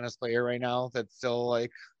guy tennis player right now that's still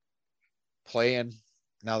like playing.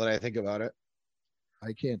 Now that I think about it,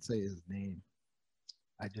 I can't say his name.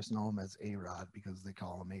 I just know him as A-Rod because they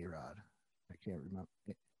call him A-Rod. I can't remember.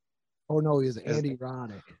 Oh no, he was Andy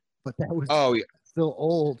Roddick, but that was still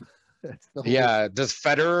old. Yeah, does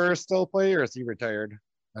Federer still play or is he retired?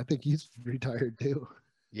 I think he's retired too.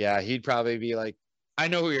 Yeah, he'd probably be like, I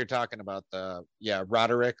know who you're talking about.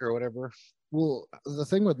 Roderick or whatever. Well, the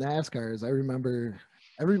thing with NASCAR is I remember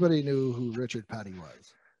everybody knew who Richard Petty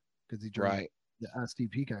was because he drove the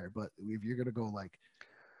STP car. But if you're gonna go like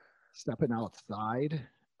stepping outside,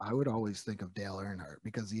 I would always think of Dale Earnhardt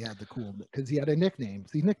because he had he had a nickname.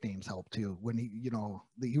 See, nicknames help too. When he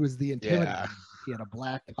was the intimidator. Yeah. He had a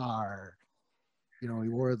black car. He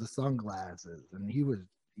wore the sunglasses, and he was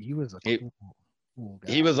a cool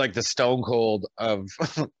guy. He was like the Stone Cold of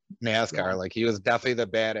NASCAR. Yeah. Like he was definitely the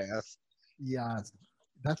badass. Yeah,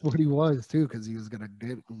 that's what he was too, because he was gonna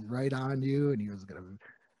get right on you, and he was gonna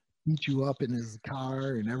beat you up in his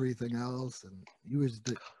car and everything else. And he was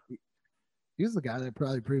the guy that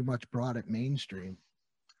probably pretty much brought it mainstream.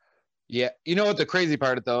 Yeah, you know what the crazy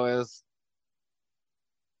part though is?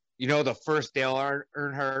 The first Dale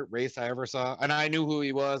Earnhardt race I ever saw, and I knew who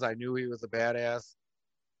he was. I knew he was a badass.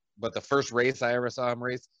 But the first race I ever saw him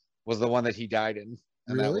race was the one that he died in.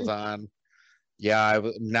 And that was on. Yeah, I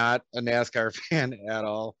was not a NASCAR fan at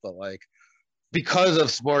all. But like, because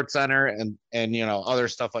of Sports Center and other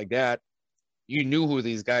stuff like that, you knew who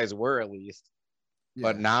these guys were at least. Yeah.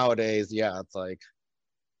 But nowadays, yeah, it's like,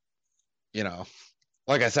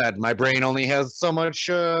 like I said, my brain only has so much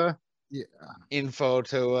info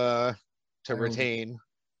to retain.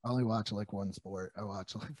 I only watch like one sport. I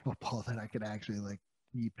watch like football that I could actually like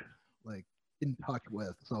keep like in touch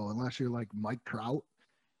with. So unless you're like Mike Trout,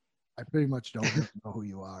 I pretty much don't know who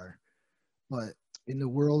you are. But in the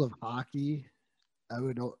world of hockey, I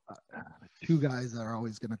would know 2 guys that are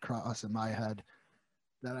always going to cross in my head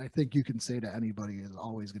that I think you can say to anybody is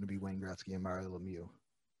always going to be Wayne Gretzky and Mario Lemieux.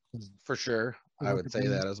 For sure. I would say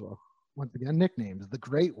that as well. Once again, nicknames. The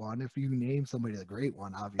great one, if you name somebody the great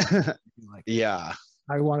one, obviously. Like, yeah.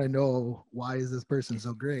 I want to know, why is this person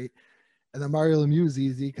so great? And then Mario Lemieux is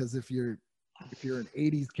easy because if you're an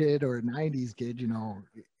 80s kid or a 90s kid,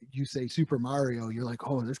 you say Super Mario, you're like,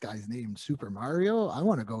 oh, this guy's named Super Mario. I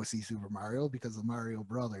want to go see Super Mario because of Mario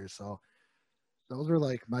Brothers. So those are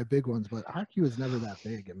like my big ones, but hockey was never that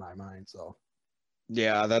big in my mind. So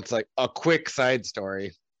yeah, that's like a quick side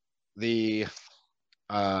story. Because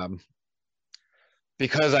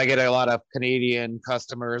I get a lot of Canadian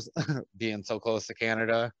customers being so close to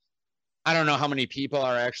Canada, I don't know how many people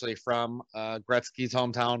are actually from Gretzky's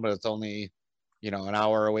hometown, but it's only, an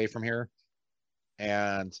hour away from here.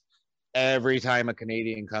 And every time a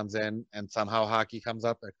Canadian comes in and somehow hockey comes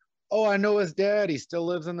up, like, oh, I know his dad. He still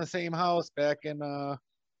lives in the same house back in, I'm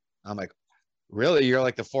like, really? You're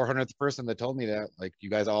like the 400th person that told me that. Like, you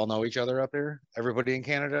guys all know each other up there? Everybody in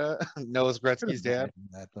Canada knows Gretzky's dad?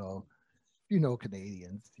 That though.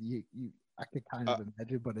 Canadians. I could kind of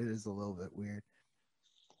imagine, but it is a little bit weird.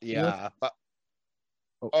 Yeah.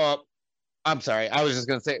 Oh. I'm sorry. I was just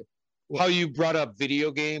gonna say how you brought up video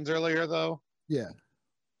games earlier, though. Yeah.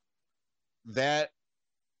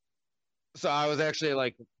 So I was actually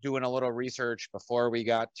like doing a little research before we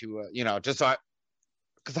got to, just so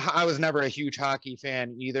because I was never a huge hockey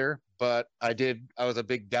fan either, but I was a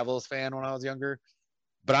big Devils fan when I was younger.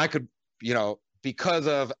 But I could, because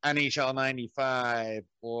of NHL 95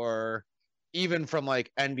 or even from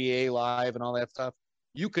like NBA Live and all that stuff,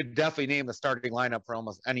 you could definitely name the starting lineup for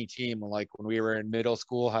almost any team. Like when we were in middle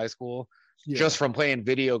school, high school, just from playing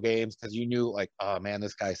video games, because you knew like, oh man,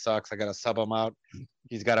 this guy sucks. I got to sub him out.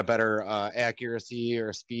 He's got a better accuracy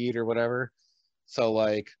or speed or whatever. So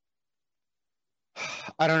like,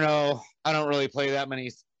 I don't know. I don't really play that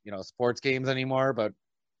many, sports games anymore, but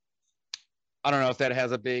I don't know if that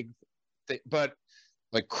has a big thing. But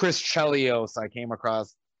like Chris Chelios, I came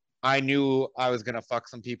across. I knew I was going to fuck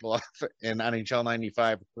some people up in NHL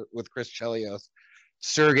 95 with Chris Chelios.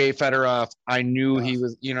 Sergei Fedorov, I knew he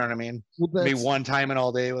was, you know what I mean? Well, maybe one time in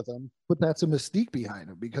all day with him. But that's a mystique behind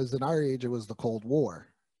him, because in our age, it was the Cold War.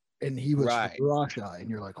 And he was from Russia, and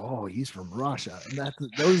you're like, oh, he's from Russia. And that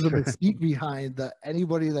was the mystique behind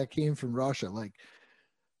anybody that came from Russia, like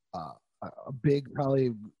a big,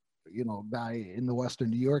 probably, guy in the Western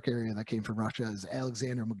New York area that came from Russia is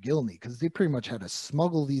Alexander McGillney, because they pretty much had to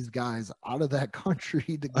smuggle these guys out of that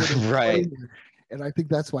country to get them right. And I think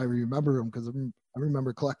that's why we remember him, because I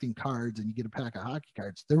remember collecting cards, and you get a pack of hockey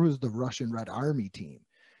cards. There was the Russian Red Army team,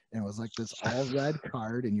 and it was like this all red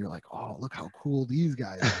card, and you're like, oh, look how cool these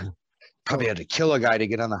guys are. Probably had to kill a guy to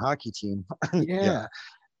get on the hockey team. Yeah.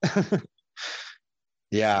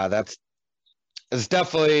 Yeah, it's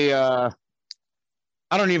definitely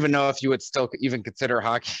I don't even know if you would still even consider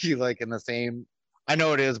hockey like in the same. I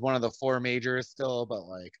know it is one of the four majors still, but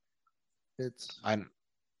like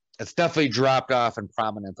it's definitely dropped off in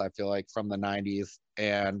prominence, I feel like, from the 90s.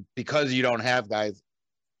 And because you don't have guys,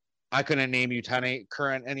 I couldn't name you 10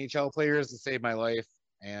 current NHL players to save my life.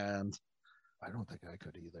 And I don't think I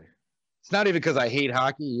could either. It's not even because I hate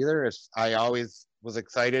hockey either. I always was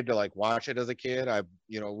excited to like watch it as a kid.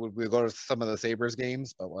 We go to some of the Sabres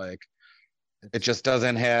games, but like it just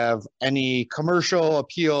doesn't have any commercial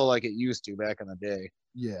appeal like it used to back in the day.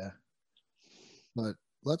 Yeah. But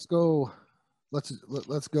let's go rip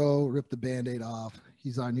the Band-Aid off.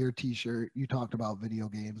 He's on your t-shirt. You talked about video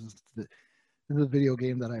games. This is a video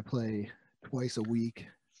game that I play twice a week.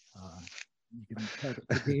 You can check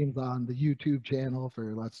the games on the YouTube channel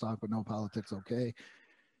for Let's Talk But No Politics, okay?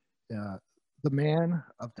 The man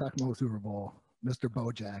of Tecmo Super Bowl, Mr.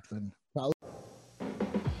 Bo Jackson.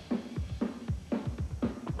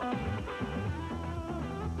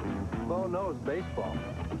 Bo knows baseball.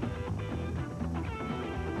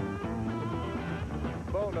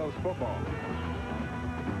 Bo knows football.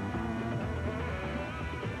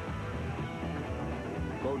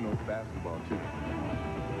 Bo knows basketball, too.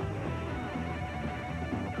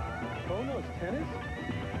 Bo knows tennis?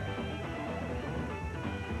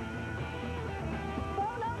 Bo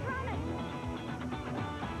knows running.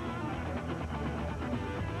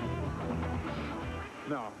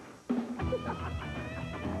 No.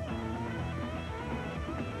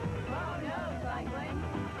 Bo knows cycling.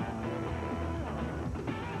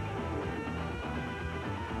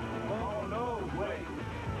 Bo knows weight.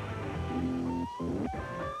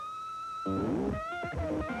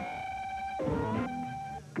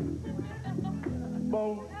 Bo,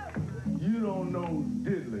 you don't know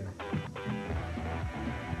diddly.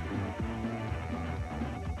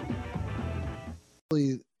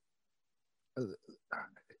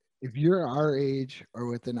 If you're our age or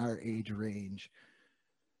within our age range,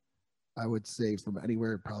 I would say from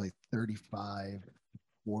anywhere probably 35,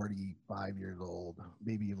 45 years old,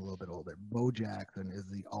 maybe even a little bit older. Bo Jackson is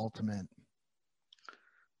the ultimate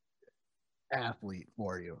athlete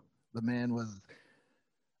for you. The man was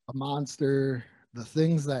a monster. The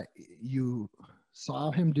things that you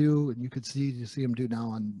saw him do, and you see him do now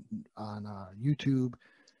on YouTube,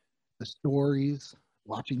 the stories.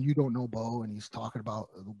 Watching You Don't Know Bo, and he's talking about,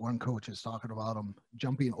 one coach is talking about him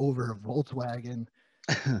jumping over a Volkswagen,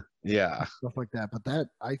 yeah, stuff like that. But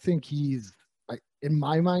I think in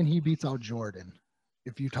my mind, he beats out Jordan.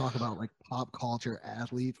 If you talk about like pop culture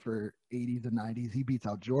athlete for 80s and 90s, he beats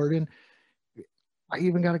out Jordan. I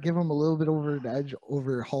even got to give him a little bit over an edge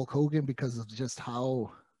over Hulk Hogan because of just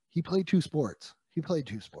how he played two sports.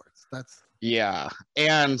 That's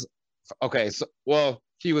and okay, so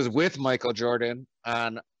he was with Michael Jordan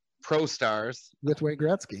on Pro Stars with Wayne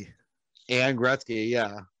Gretzky. And Gretzky,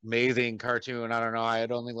 yeah. Amazing cartoon. I don't know. I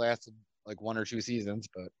had only lasted like 1 or 2 seasons,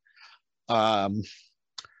 but Um,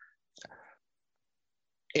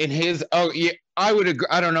 in his, oh yeah, I would agree.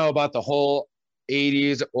 I don't know about the whole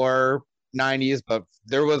 80s or 90s, but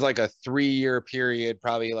there was like a 3-year period,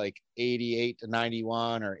 probably like 88 to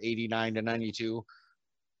 91 or 89 to 92.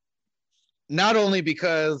 Not only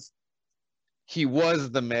because he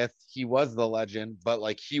was the myth, he was the legend, but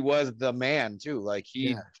like he was the man too. Like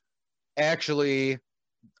he actually,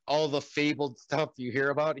 all the fabled stuff you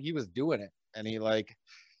hear about, he was doing it. And he like,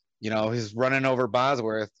 he's running over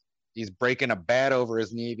Bosworth. He's breaking a bat over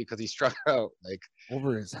his knee because he struck out. Like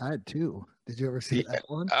over his head too. Did you ever see that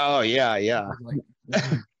one? Oh yeah. Like,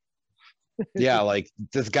 Yeah, like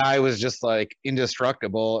this guy was just like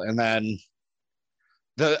indestructible. And then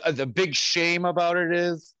the big shame about it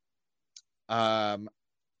is,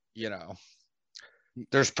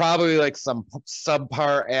 there's probably like some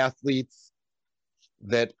subpar athletes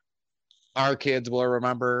that our kids will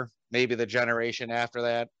remember, maybe the generation after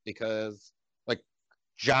that, because like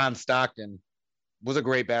John Stockton was a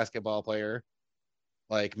great basketball player.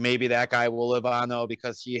 Like maybe that guy will live on though,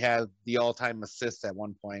 because he had the all-time assists at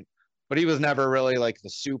one point, but he was never really like the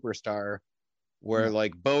superstar where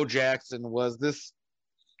like Bo Jackson was this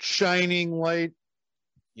shining light,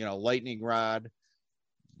 lightning rod,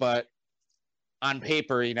 but on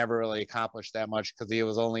paper he never really accomplished that much because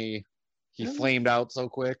he flamed out so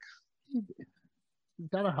quick. He's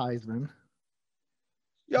got a Heisman.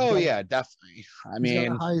 Oh yeah, definitely. I He's mean,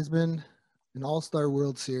 got a Heisman, an All-Star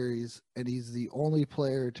World Series, and he's the only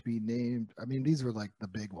player to be named. I mean, these were like the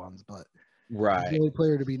big ones, but he's right, the only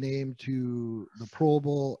player to be named to the Pro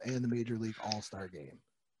Bowl and the Major League All-Star game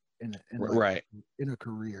in a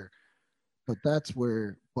career. But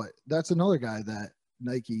that's another guy that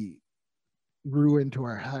Nike grew into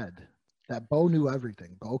our head. That Bo knew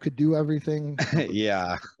everything. Bo could do everything.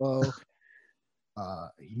 yeah. Bo,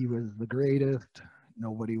 he was the greatest.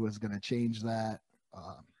 Nobody was going to change that.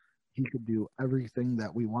 He could do everything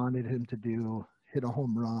that we wanted him to do. Hit a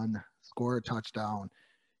home run, score a touchdown.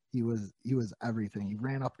 He was everything. He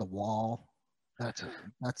ran up the wall. That's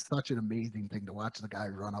such an amazing thing to watch the guy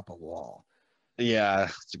run up a wall. Yeah,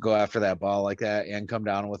 to go after that ball like that and come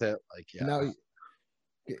down with it, like yeah. Now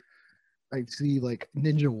I see like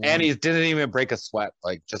Ninja Warrior. And he didn't even break a sweat,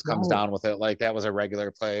 like just comes down with it like that was a regular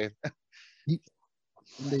play.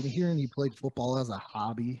 Hearing he played football as a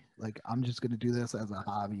hobby, like I'm just gonna do this as a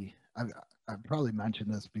hobby. I've probably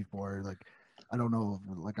mentioned this before, like I don't know,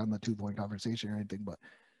 like on the 2-point conversation or anything, but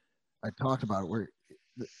I talked about it where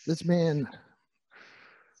this man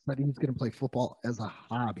said he's gonna play football as a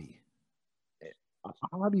hobby. A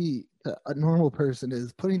hobby to a normal person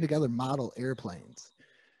is putting together model airplanes,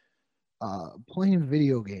 playing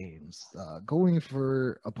video games, going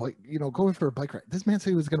for a bike ride. This man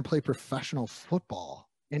said he was going to play professional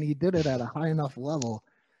football, and he did it at a high enough level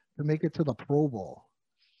to make it to the Pro Bowl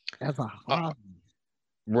as a hobby.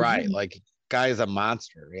 Right, like guy's a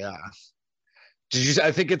monster. Yeah.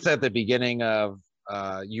 I think it's at the beginning of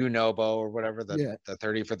Bo or whatever, the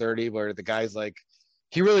 30 for 30, where the guy's like,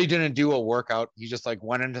 he really didn't do a workout. He just like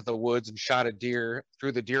went into the woods and shot a deer,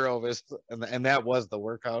 threw the deer over and that was the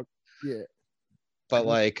workout. Yeah. But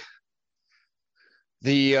like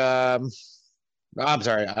I'm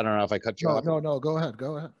sorry, I don't know if I cut you off. No, go ahead.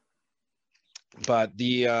 But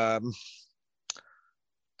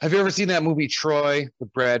have you ever seen that movie Troy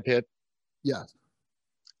with Brad Pitt? Yes.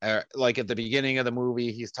 Like at the beginning of the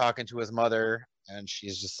movie, he's talking to his mother and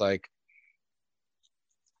she's just like,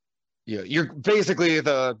 you're basically,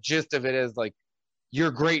 the gist of it is like,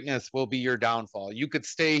 your greatness will be your downfall. You could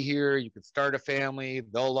stay here, you could start a family,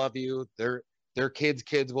 they'll love you, their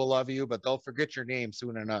kids will love you, but they'll forget your name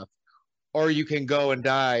soon enough. Or you can go and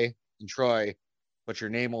die in Troy, but your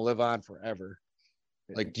name will live on forever.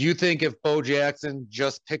 Like, do you think if Bo Jackson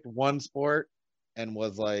just picked one sport and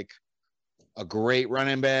was like a great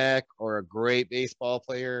running back or a great baseball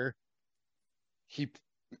player, he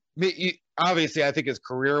obviously, I think his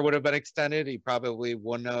career would have been extended. He probably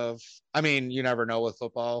wouldn't have. I mean, you never know with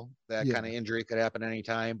football. That kind of injury could happen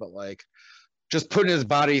anytime. But like, just putting his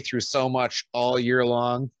body through so much all year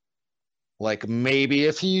long, like maybe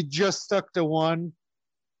if he just stuck to one,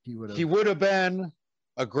 he would have been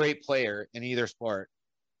a great player in either sport.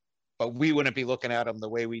 But we wouldn't be looking at him the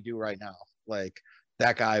way we do right now. Like,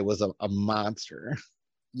 that guy was a monster.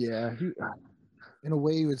 Yeah. In a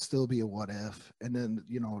way, it would still be a what if. And then,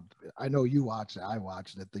 I know you watched it. I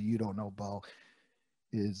watched it. The You Don't Know Bo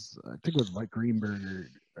is, I think it was Mike Greenberg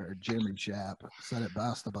or Jeremy Schaap said it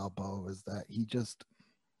best about Bo, is that he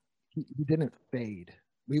didn't fade.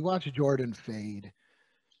 We watched Jordan fade.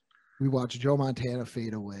 We watched Joe Montana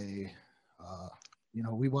fade away.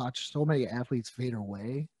 We watched so many athletes fade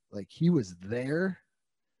away, Like he was there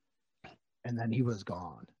and then he was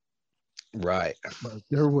gone. Right. Like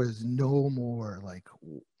there was no more like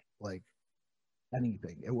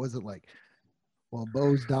anything. It wasn't like, well,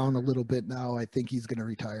 Bo's down a little bit now. I think he's gonna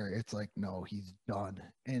retire. It's like, no, he's done.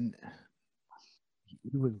 And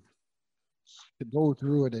he was to go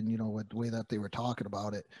through it, and you know, with the way that they were talking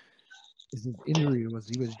about it, is his injury was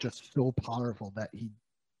he was just so powerful that he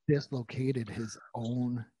dislocated his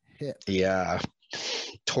own hip. Yeah.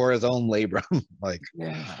 Tore his own labrum. Like,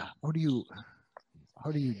 Yeah. How do you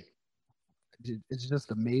it's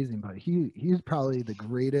just amazing, but he's probably the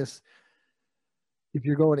greatest. If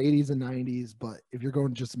you're going 80s and 90s, but if you're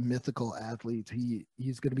going just mythical athletes,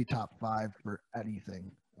 he's going to be top 5 for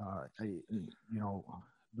anything. You know,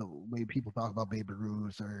 the way people talk about Babe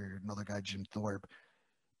Ruth or another guy, Jim Thorpe,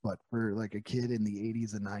 but for like a kid in the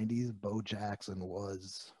 80s and 90s, Bo Jackson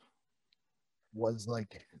was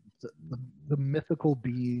like the mythical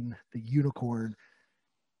being, the unicorn,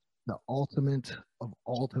 the ultimate of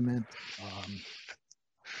ultimate.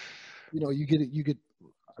 You know, you get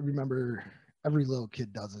I remember every little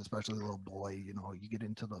kid does it, especially a little boy. You know, you get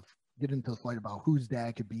into the fight about whose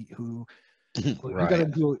dad could beat who. Well, right.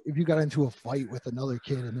 if you got into a fight with another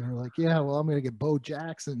kid and they're like, yeah, well, I'm gonna get Bo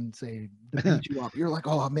Jackson say to beat you up. You're like,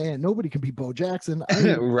 oh man, nobody can beat Bo Jackson.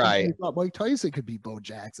 Right. I thought Mike Tyson could beat Bo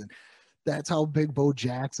Jackson. That's how big Bo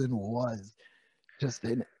Jackson was, just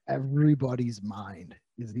in everybody's mind.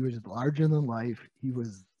 Is he was just larger than life. He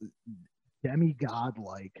was demigod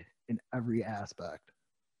like in every aspect.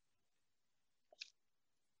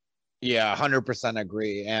 Yeah, 100%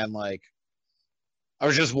 agree. And like, I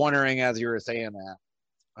was just wondering as you were saying that,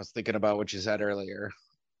 I was thinking about what you said earlier.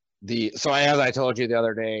 As I told you the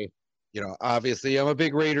other day, you know, obviously I'm a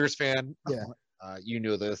big Raiders fan. Yeah. You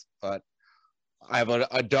knew this, but I have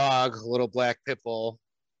a dog, a little black pit bull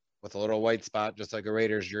with a little white spot, just like a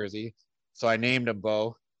Raiders jersey. So I named him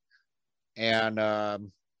Bo. And the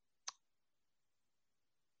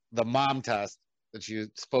mom test that you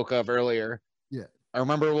spoke of earlier. Yeah. I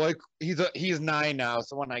remember like he's 9 now.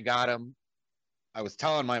 So when I got him, I was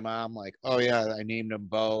telling my mom like, oh yeah, I named him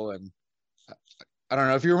Bo. And I don't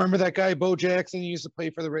know if you remember that guy, Bo Jackson, he used to play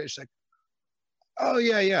for the Raiders. Like, oh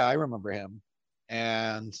yeah, I remember him.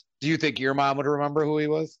 And do you think your mom would remember who he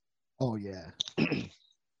was? Oh yeah.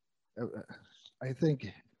 I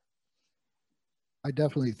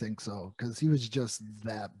definitely think so, because he was just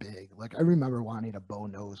that big. Like I remember wanting a Bo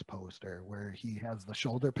Nose poster where he has the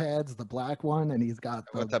shoulder pads, the black one, and he's got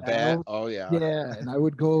With the bat. Oh yeah. Yeah, and I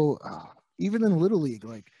would go even in Little League,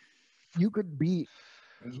 like you could beat.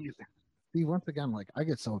 See, once again, like I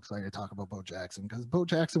get so excited to talk about Bo Jackson, because Bo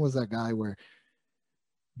Jackson was that guy where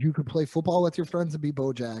you could play football with your friends and be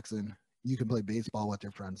Bo Jackson. You could play baseball with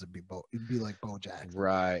your friends and it'd be like Bo Jackson.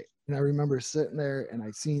 Right. And I remember sitting there and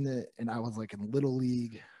I seen it, and I was like in Little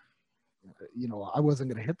League. You know, I wasn't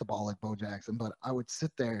going to hit the ball like Bo Jackson, but I would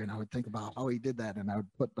sit there and I would think about how he did that, and I would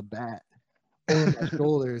put the bat over my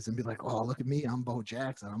shoulders and be like, oh, look at me, I'm Bo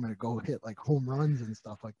Jackson. I'm going to go hit like home runs and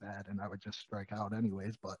stuff like that. And I would just strike out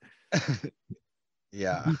anyways. But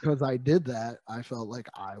yeah, because I did that, I felt like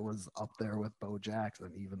I was up there with Bo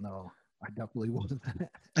Jackson, even though I definitely wasn't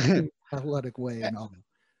that athletic way. And all.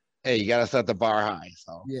 Hey, you got to set the bar high.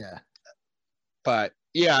 So yeah. But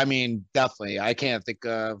yeah, I mean, definitely. I can't think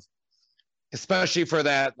of, especially for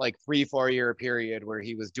that like 3-4 year period where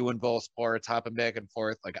he was doing both sports, hopping back and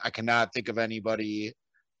forth. Like I cannot think of anybody,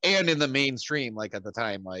 and in the mainstream, like at the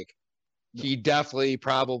time, like he definitely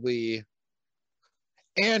probably,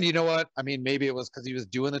 and you know what? I mean, maybe it was because he was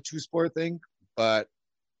doing the 2-sport thing, but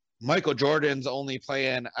Michael Jordan's only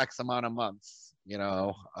playing X amount of months, you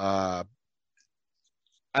know.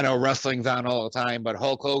 I know wrestling's on all the time, but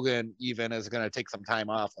Hulk Hogan even is going to take some time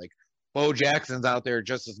off. Like Bo Jackson's out there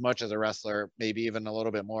just as much as a wrestler, maybe even a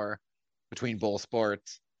little bit more between both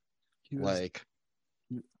sports. I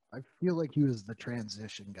feel like he was the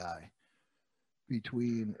transition guy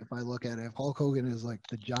between, if I look at it, if Hulk Hogan is like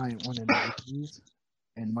the giant one in the 80s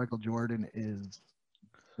and Michael Jordan is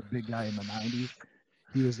the big guy in the 90s,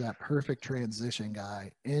 he was that perfect transition guy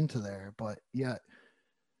into there. But yet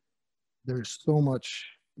there's so much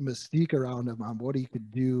mystique around him on what he could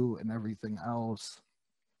do and everything else,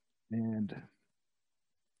 and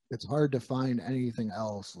it's hard to find anything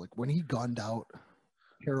else. Like when he gunned out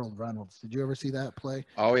Harold Reynolds, did you ever see that play?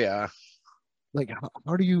 Oh yeah. Like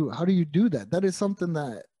how do you do that? That is something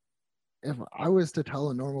that if I was to tell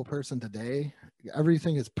a normal person today,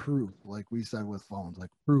 everything is proof, like we said with phones, like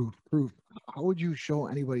proof. How would you show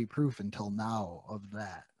anybody proof until now of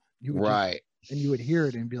that? You would right. And you would hear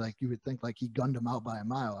it and be like, you would think like he gunned him out by a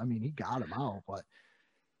mile. I mean, he got him out, but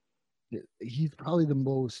he's probably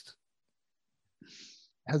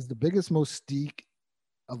has the biggest mystique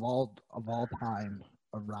of all time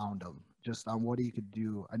around him, just on what he could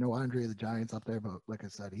do. I know Andre the Giant's up there, but like I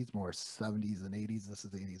said, he's more 70s and 80s. This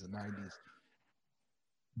is 80s and 90s.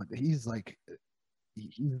 But he's like,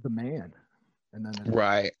 he's the man. And then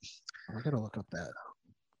Right. I gotta look up that.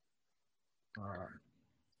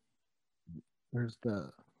 There's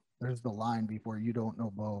the line before "You Don't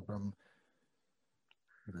Know Bo" from,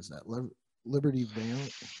 what is that? Liberty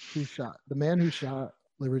Valance. The man who shot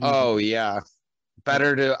Liberty. Oh yeah.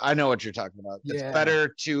 Better to. I know what you're talking about. Yeah. It's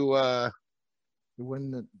better to.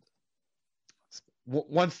 When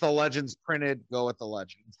Once the legend's printed, go with the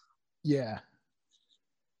legend. yeah.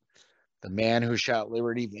 The man who shot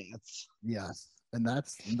Liberty Valance. Yes. And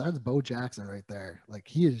that's Bo Jackson right there. Like,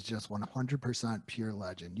 he is just 100% pure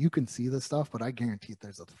legend. You can see this stuff, but I guarantee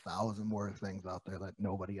there's 1,000 more things out there that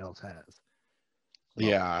nobody else has.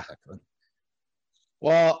 Yeah.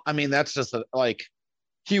 Well, I mean, that's just like,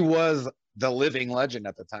 he was the living legend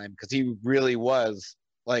at the time, because he really was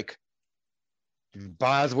like,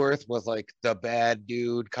 Bosworth was like the bad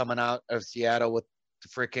dude coming out of Seattle with the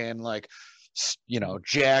freaking like, you know,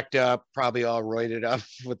 jacked up, probably all roided up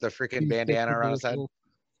with the freaking bandana around his head.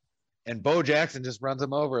 And Bo Jackson just runs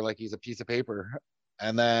him over like he's a piece of paper.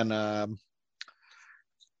 And then,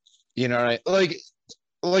 you know, like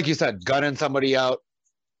you said, gunning somebody out,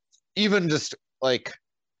 even just like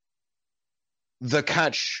the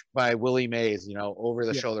catch by Willie Mays, you know, over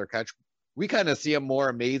the shoulder catch. We kind of see more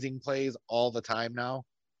amazing plays all the time now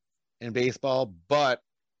in baseball, but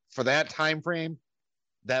for that time frame,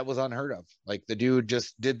 that was unheard of. Like, the dude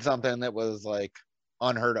just did something that was like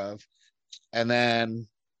unheard of. And then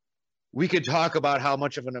we could talk about how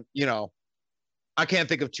much of an, you know, I can't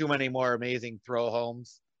think of too many more amazing throw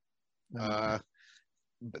homes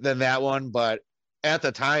than that one, but at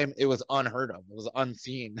the time it was unheard of. It was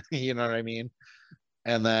unseen. You know what I mean?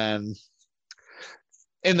 And then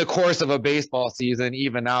in the course of a baseball season,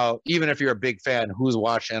 even now, even if you're a big fan, who's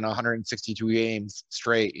watching 162 games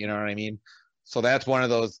straight? You know what I mean? So that's one of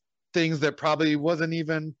those things that probably wasn't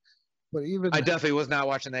even. But even I definitely was not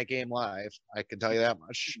watching that game live. I can tell you that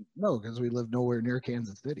much. No, because we live nowhere near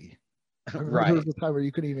Kansas City. Right. There was a time where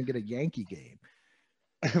you couldn't even get a Yankee game.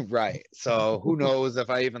 Right. So who knows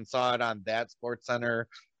if I even saw it on that Sports Center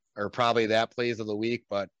or probably that Plays of the Week.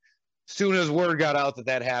 But as soon as word got out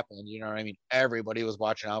that happened, you know what I mean? Everybody was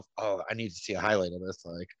watching out. Oh, I need to see a highlight of this.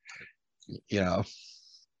 Like, you know.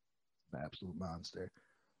 Absolute monster.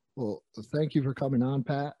 Well, thank you for coming on,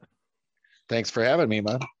 Pat. Thanks for having me,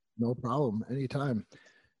 man. No problem. Anytime.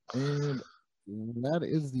 And that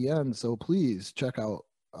is the end. So please check out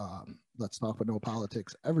Let's Talk But No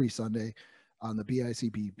Politics every Sunday on the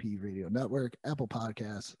BICBP Radio Network, Apple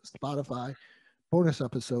Podcasts, Spotify. Bonus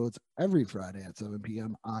episodes every Friday at 7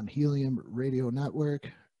 p.m. on Helium Radio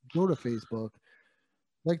Network. Go to Facebook,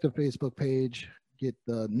 like the Facebook page, get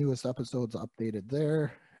the newest episodes updated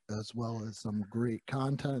there, as well as some great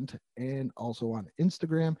content, and also on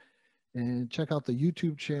Instagram. And check out the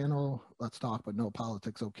YouTube channel, Let's Talk But No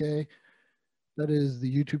Politics Okay. That is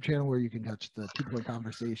the YouTube channel where you can catch the 2 Point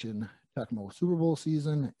Conversation Tecmo Super Bowl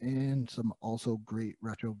season and some also great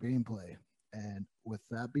retro gameplay. And with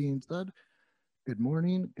that being said, good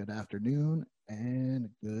morning, good afternoon, and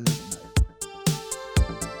good night.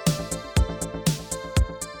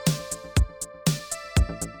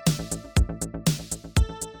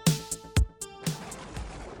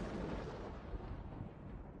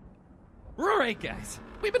 Alright guys,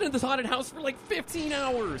 we've been in this haunted house for like 15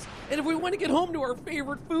 hours, and if we want to get home to our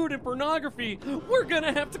favorite food and pornography, we're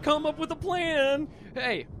gonna have to come up with a plan.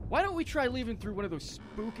 Hey, why don't we try leaving through one of those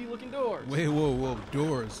spooky looking doors? Wait, whoa,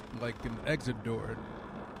 doors, like an exit door.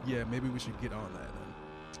 Yeah, maybe we should get on that.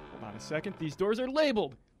 Hold on a second, these doors are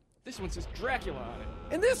labeled. This one says Dracula on it.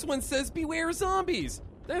 And this one says beware zombies.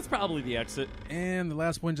 That's probably the exit. And the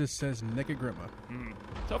last one just says naked grandma.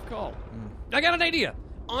 Tough call. I got an idea.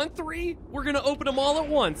 On 3, we're gonna open them all at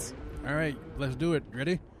once. All right, let's do it.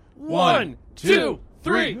 Ready? 1, 2,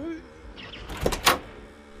 3.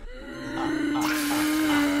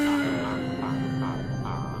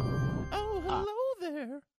 Oh, hello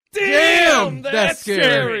there. Damn, that's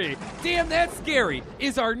scary. Damn, That's Scary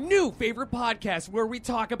is our new favorite podcast where we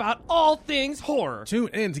talk about all things horror. Tune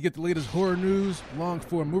in to get the latest horror news,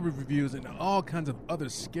 long-form movie reviews, and all kinds of other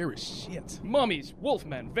scary shit. Mummies,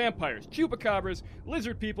 wolfmen, vampires, chupacabras,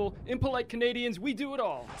 lizard people, impolite Canadians, we do it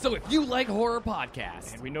all. So if you like horror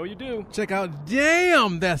podcasts, And we know you do. Check out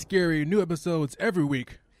Damn, That's Scary. New episodes every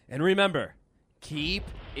week. and remember, keep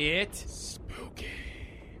it Spooky.